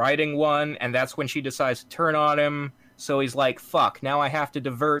Frost are riding one, and that's when she decides to turn on him. So he's like, fuck, now I have to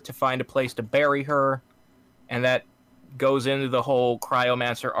divert to find a place to bury her. And that goes into the whole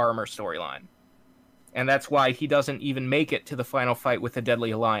Cryomancer armor storyline. And that's why he doesn't even make it to the final fight with the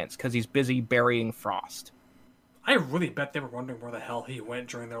Deadly Alliance, because he's busy burying Frost. I really bet they were wondering where the hell he went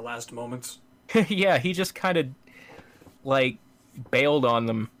during their last moments. Yeah, he just kind of, like, bailed on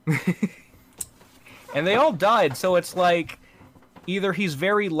them. And they all died, so it's like, Either he's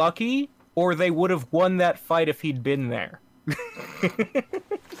very lucky, or they would have won that fight if he'd been there.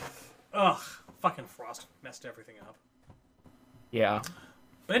 Ugh, fucking Frost messed everything up. Yeah.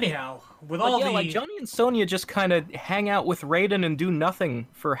 But anyhow, with But all yeah, the... like Johnny and Sonya just kind of hang out with Raiden and do nothing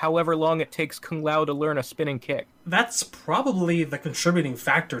for however long it takes Kung Lao to learn a spinning kick. That's probably the contributing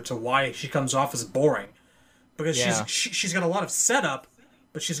factor to why she comes off as boring. Because Yeah. she's got a lot of setup,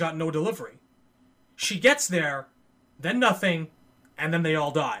 but she's got no delivery. She gets there, then nothing, and then they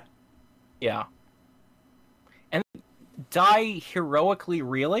all die. Yeah. And die heroically,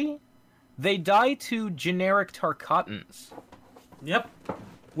 really? They die to generic Tarkatans. Yep.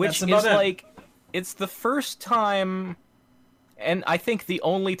 Which That's about is it. like, it's the first time, and I think the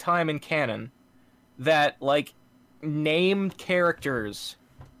only time in canon, that, like, named characters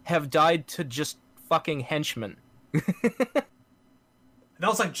have died to just fucking henchmen. That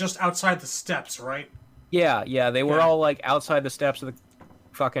was like just outside the steps, right? Yeah, they were Yeah. all, like, outside the steps of the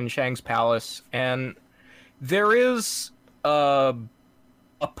fucking Shang's palace, and there is,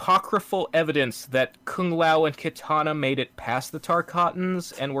 apocryphal evidence that Kung Lao and Kitana made it past the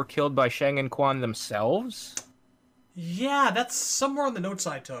Tarkatans and were killed by Shang and Quan themselves. Yeah, that's somewhere in the notes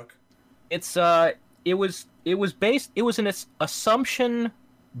I took. It's it was an assumption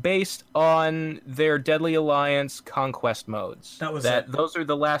based on their Deadly Alliance conquest modes. That was it. Those are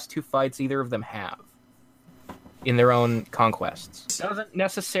the last two fights either of them have in their own conquests. Doesn't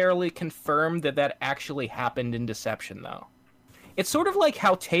necessarily confirm that actually happened in Deception, though. It's sort of like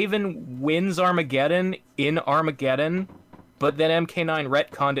how Taven wins Armageddon in Armageddon, but then MK9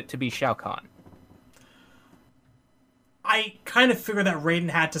 retconned it to be Shao Kahn. I kind of figured that Raiden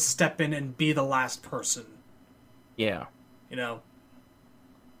had to step in and be the last person. Yeah. You know?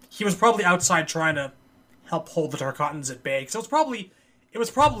 He was probably outside trying to help hold the Tarkatans at bay, because it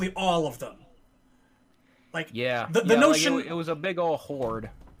was probably all of them. Like, Yeah. the Yeah, notion... like it was a big old horde.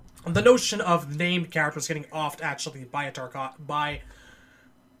 The notion of named characters getting offed actually by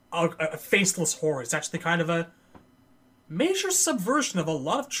a faceless horde is actually kind of a major subversion of a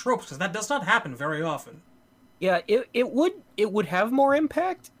lot of tropes, because that does not happen very often. Yeah, it would have more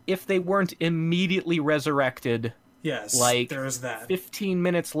impact if they weren't immediately resurrected Yes, like there is that. 15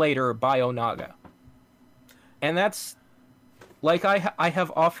 minutes later by Onaga. And that's like I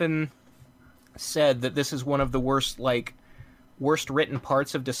have often said that this is one of the worst written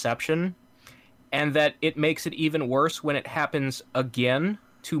parts of Deception, and that it makes it even worse when it happens again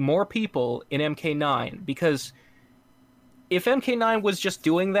to more people in MK9, because if MK9 was just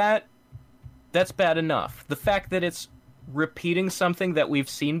doing that, that's bad enough. The fact that it's repeating something that we've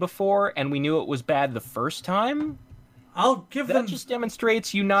seen before and we knew it was bad the first time, I'll give that them... just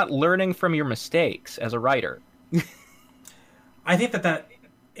demonstrates you not learning from your mistakes as a writer. I think that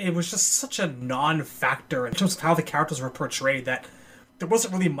it was just such a non-factor in terms of how the characters were portrayed that there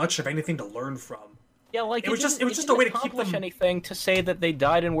wasn't really much of anything to learn from. Yeah, like It was just didn't a way to keep accomplish them... anything to say that they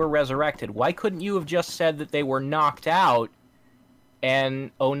died and were resurrected. Why couldn't you have just said that they were knocked out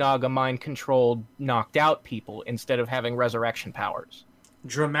and Onaga mind-controlled knocked out people instead of having resurrection powers?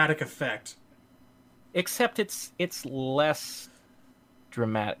 Dramatic effect. Except it's less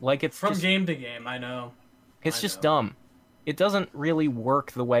dramatic. Like it's From just, game to game, I know. it's I just know. dumb. It doesn't really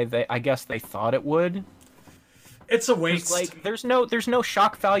work the way I guess they thought it would. It's a 'Cause, waste. like there's no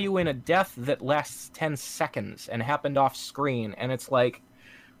shock value in a death that lasts 10 seconds and happened off screen, and it's like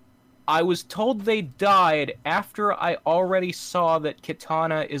I was told they died after I already saw that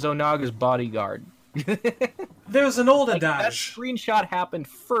Kitana is Onaga's bodyguard. There's an old Like, that adage. screenshot happened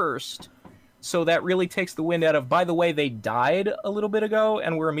first, so that really takes the wind out of, by the way, they died a little bit ago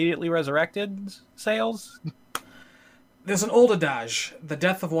and were immediately resurrected sales. There's an old adage. The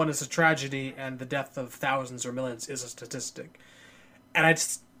death of one is a tragedy, and the death of thousands or millions is a statistic. And I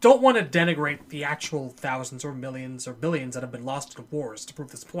just don't want to denigrate the actual thousands or millions or billions that have been lost in wars to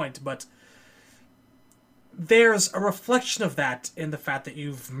prove this point, but there's a reflection of that in the fact that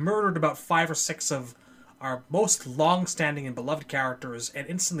you've murdered about 5 or 6 of our most long-standing and beloved characters and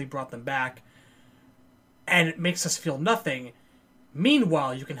instantly brought them back, and it makes us feel nothing.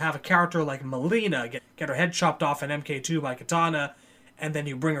 Meanwhile, you can have a character like Melina get her head chopped off in MK2 by Kitana, and then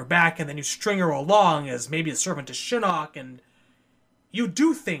you bring her back, and then you string her along as maybe a servant to Shinnok, and you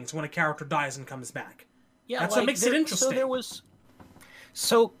do things when a character dies and comes back. Yeah, That's what makes it interesting.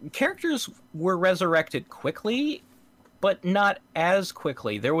 So characters were resurrected quickly, but not as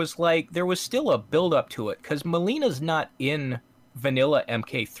quickly. There was still a build up to it, because Melina's not in vanilla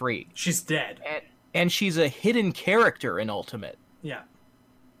MK3. She's dead. And she's a hidden character in Ultimate. Yeah.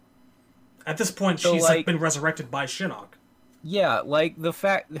 At this point, So, she's like- been resurrected by Shinnok. Yeah, like the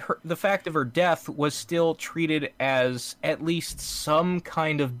fact of her death was still treated as at least some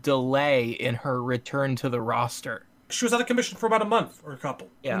kind of delay in her return to the roster. She was out of commission for about a month or a couple.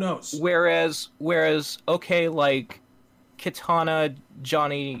 Who Yeah. knows? Whereas okay, like Kitana,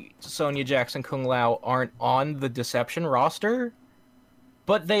 Johnny, Sonya, Jackson, Kung Lao aren't on the Deception roster,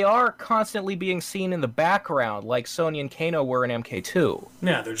 but they are constantly being seen in the background, like Sonya and Kano were in MK2.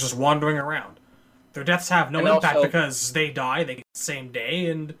 Yeah, they're just wandering around. Their deaths have no And impact also- because they die the same day,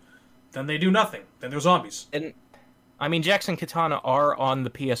 and then they do nothing. Then they're zombies. And I mean, Jackson, Kitana are on the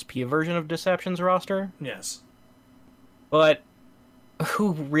PSP version of Deception's roster, Yes. but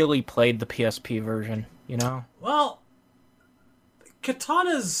who really played the PSP version, you know? Well,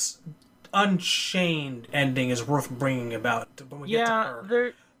 Katana's Unchained ending is worth bringing about when we get to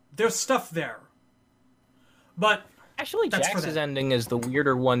her. There's stuff there. But Actually, That's for Jax's them. ending is the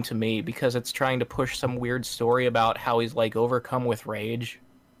weirder one to me because it's trying to push some weird story about how he's like overcome with rage.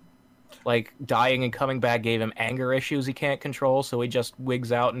 Like dying and coming back gave him anger issues he can't control, so he just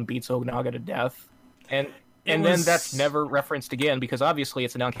wigs out and beats Ognaga to death. And then that's never referenced again because obviously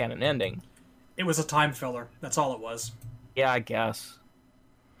it's a non-canon ending. it was a time filler. That's all it was. Yeah, I guess.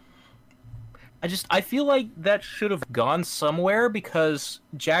 I feel like that should have gone somewhere because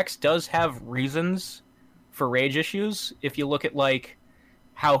Jax does have reasons for rage issues. If you look at like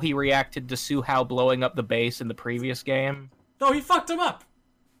how he reacted to Suhao blowing up the base in the previous game. No, he fucked him up.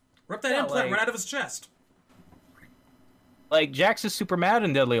 Ripped that Yeah, implant like- right out of his chest. Like Jax is super mad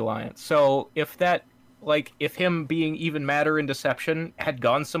in Deadly Alliance. So if him being even madder in Deception had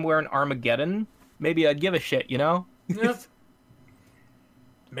gone somewhere in Armageddon, maybe I'd give a shit, you know? Yep.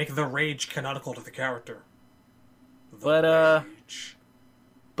 Make the rage canonical to the character. The But, rage.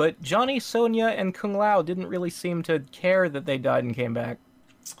 But Johnny, Sonya, and Kung Lao didn't really seem to care that they died and came back.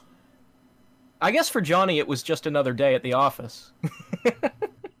 I guess for Johnny, it was just another day at the office.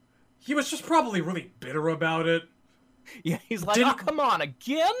 He was just probably really bitter about it. Yeah, he's like, Didn't- oh, come on,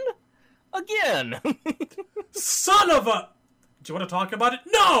 again? Again! Son of a... Do you want to talk about it?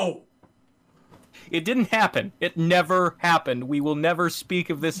 No! It didn't happen. It never happened. We will never speak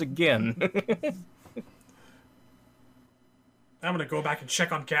of this again. I'm gonna go back and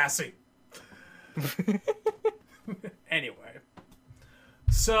check on Cassie. Anyway.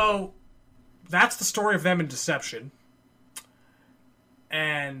 So, that's the story of them in Deception.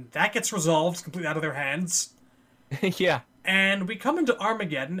 And that gets resolved completely out of their hands. Yeah. And we come into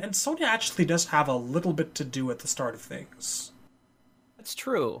Armageddon, and Sonya actually does have a little bit to do at the start of things. That's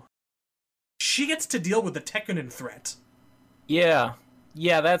true. She gets to deal with the Tekkunin threat. Yeah.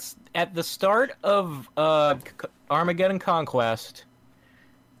 Yeah, that's at the start of Armageddon Conquest.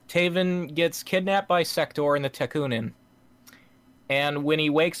 Taven gets kidnapped by Sector and the Tekkunin. And when he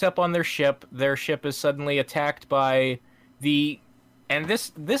wakes up on their ship is suddenly attacked by the... And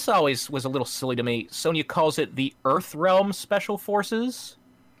this always was a little silly to me. Sonya calls it the Earthrealm Special Forces.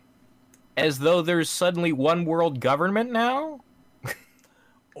 As though there's suddenly one world government now?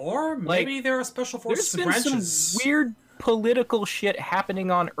 Or maybe there are special forces There's been branches. some weird political shit happening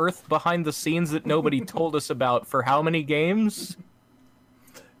on Earth behind the scenes that nobody told us about for how many games?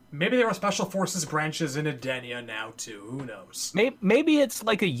 Maybe there are special forces branches in Edenia now, too. Who knows? Maybe it's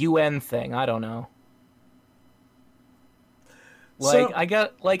like a UN thing. I don't know. So- Like, I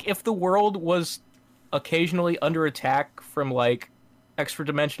got like if the world was occasionally under attack from like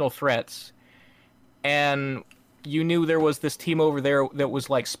extra-dimensional threats, and you knew there was this team over there that was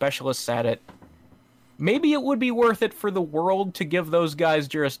like specialists at it, maybe it would be worth it for the world to give those guys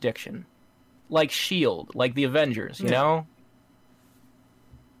jurisdiction, like Shield, like the Avengers, you Yeah. know.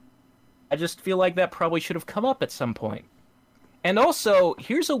 I just feel like that probably should have come up at some point. And also,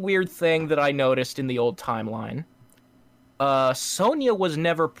 here's a weird thing that I noticed in the old timeline. Sonya was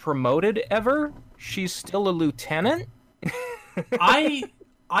never promoted ever. She's still a lieutenant. I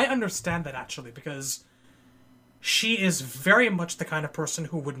understand that actually because she is very much the kind of person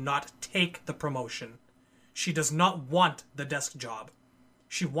who would not take the promotion. She does not want the desk job.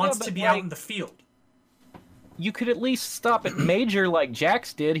 She wants but to be out like- in the field. You could at least stop at Major like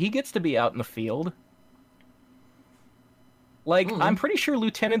Jax did. He gets to be out in the field. Like, I'm pretty sure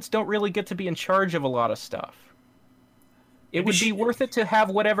lieutenants don't really get to be in charge of a lot of stuff. It Maybe would she- be worth it to have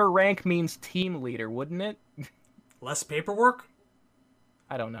whatever rank means team leader, wouldn't it? Less paperwork?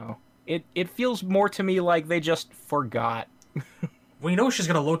 I don't know. It feels more to me like they just forgot. We know she's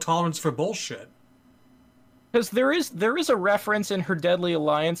got a low tolerance for bullshit. Because there is a reference in her Deadly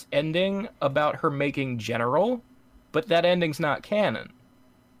Alliance ending about her making general, but that ending's not canon.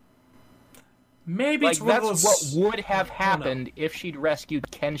 Maybe Like, it's one of that's those... what would have know. happened if she'd rescued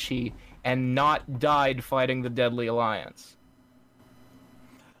Kenshi and not died fighting the Deadly Alliance.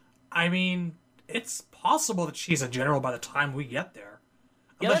 I mean, it's possible that she's a general by the time we get there.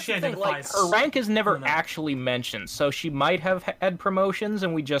 Unless she identifies... her rank is never actually mentioned, so she might have had promotions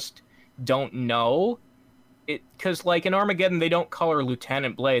and we just don't know. Because, like, in Armageddon, they don't call her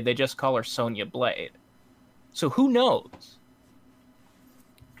Lieutenant Blade, they just call her Sonya Blade. So who knows?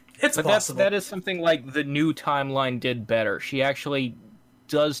 It's possible. That is something, like, the new timeline did better. She actually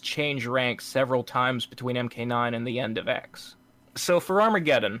does change rank several times between MK9 and the end of X. So for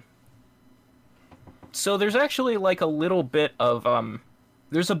Armageddon... So there's actually, like, a little bit of,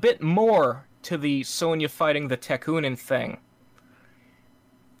 there's a bit more to the Sonya fighting the Tekunin thing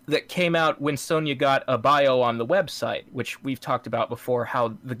that came out when Sonya got a bio on the website, which we've talked about before,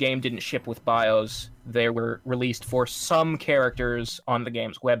 how the game didn't ship with bios. They were released for some characters on the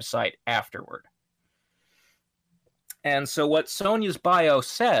game's website afterward. And so what Sonya's bio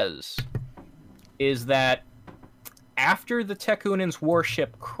says is that after the Tekunin's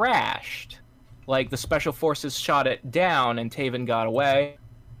warship crashed, like the special forces shot it down and Taven got away,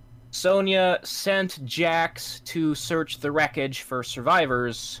 Sonya sent Jax to search the wreckage for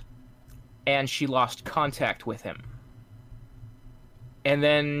survivors, and she lost contact with him. And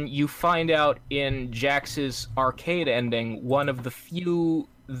then you find out in Jax's arcade ending, one of the few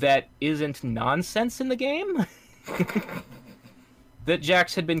that isn't nonsense in the game, that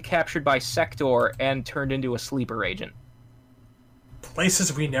Jax had been captured by Sector and turned into a sleeper agent.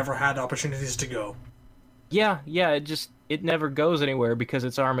 Places we never had opportunities to go. Yeah, it never goes anywhere because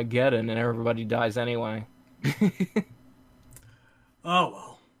it's Armageddon and everybody dies anyway. Oh,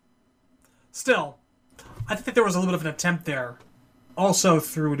 well. Still, I think that there was a little bit of an attempt there, also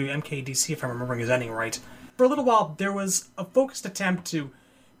through the MKDC, if I'm remembering his ending right. For a little while, there was a focused attempt to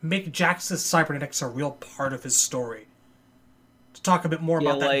make Jax's cybernetics a real part of his story. To talk a bit more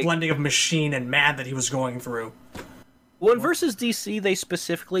about that blending of machine and man that he was going through. Well, in Versus DC, they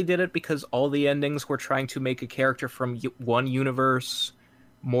specifically did it because all the endings were trying to make a character from one universe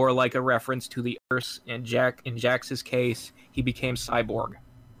more like a reference to the Earth. In Jax's case, he became Cyborg.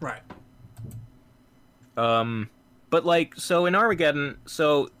 Right. But like, so in Armageddon,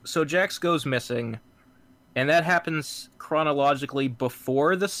 so Jax goes missing, and that happens chronologically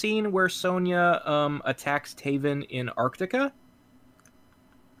before the scene where Sonya attacks Taven in Arctica.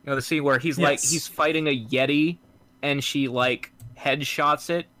 You know, the scene where he's he's fighting a Yeti, and she, like,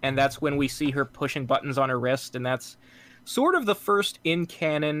 headshots it, and that's when we see her pushing buttons on her wrist, and that's sort of the first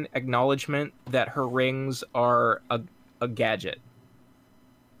in-canon acknowledgement that her rings are a gadget.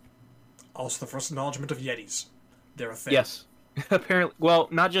 Also the first acknowledgement of Yetis. They're a thing. Yes. Apparently, well,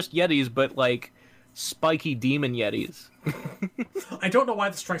 not just Yetis, but, like, spiky demon Yetis. I don't know why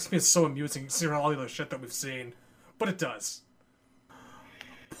this strikes me as so amusing, considering all the other shit that we've seen, but it does.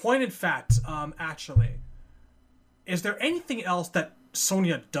 Point in fact, actually... Is there anything else that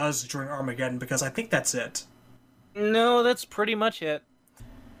Sonya does during Armageddon? Because I think that's it. No, that's pretty much it.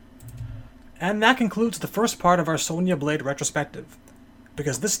 And that concludes the first part of our Sonya Blade retrospective.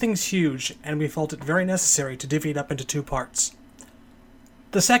 Because this thing's huge, and we felt it very necessary to divvy it up into two parts.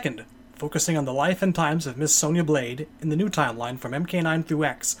 The second, focusing on the life and times of Miss Sonya Blade in the new timeline from MK9 through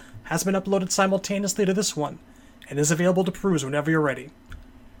X, has been uploaded simultaneously to this one, and is available to peruse whenever you're ready.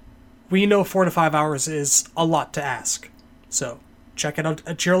 We know 4 to 5 hours is a lot to ask, so check it out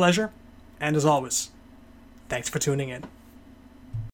at your leisure, and as always, thanks for tuning in.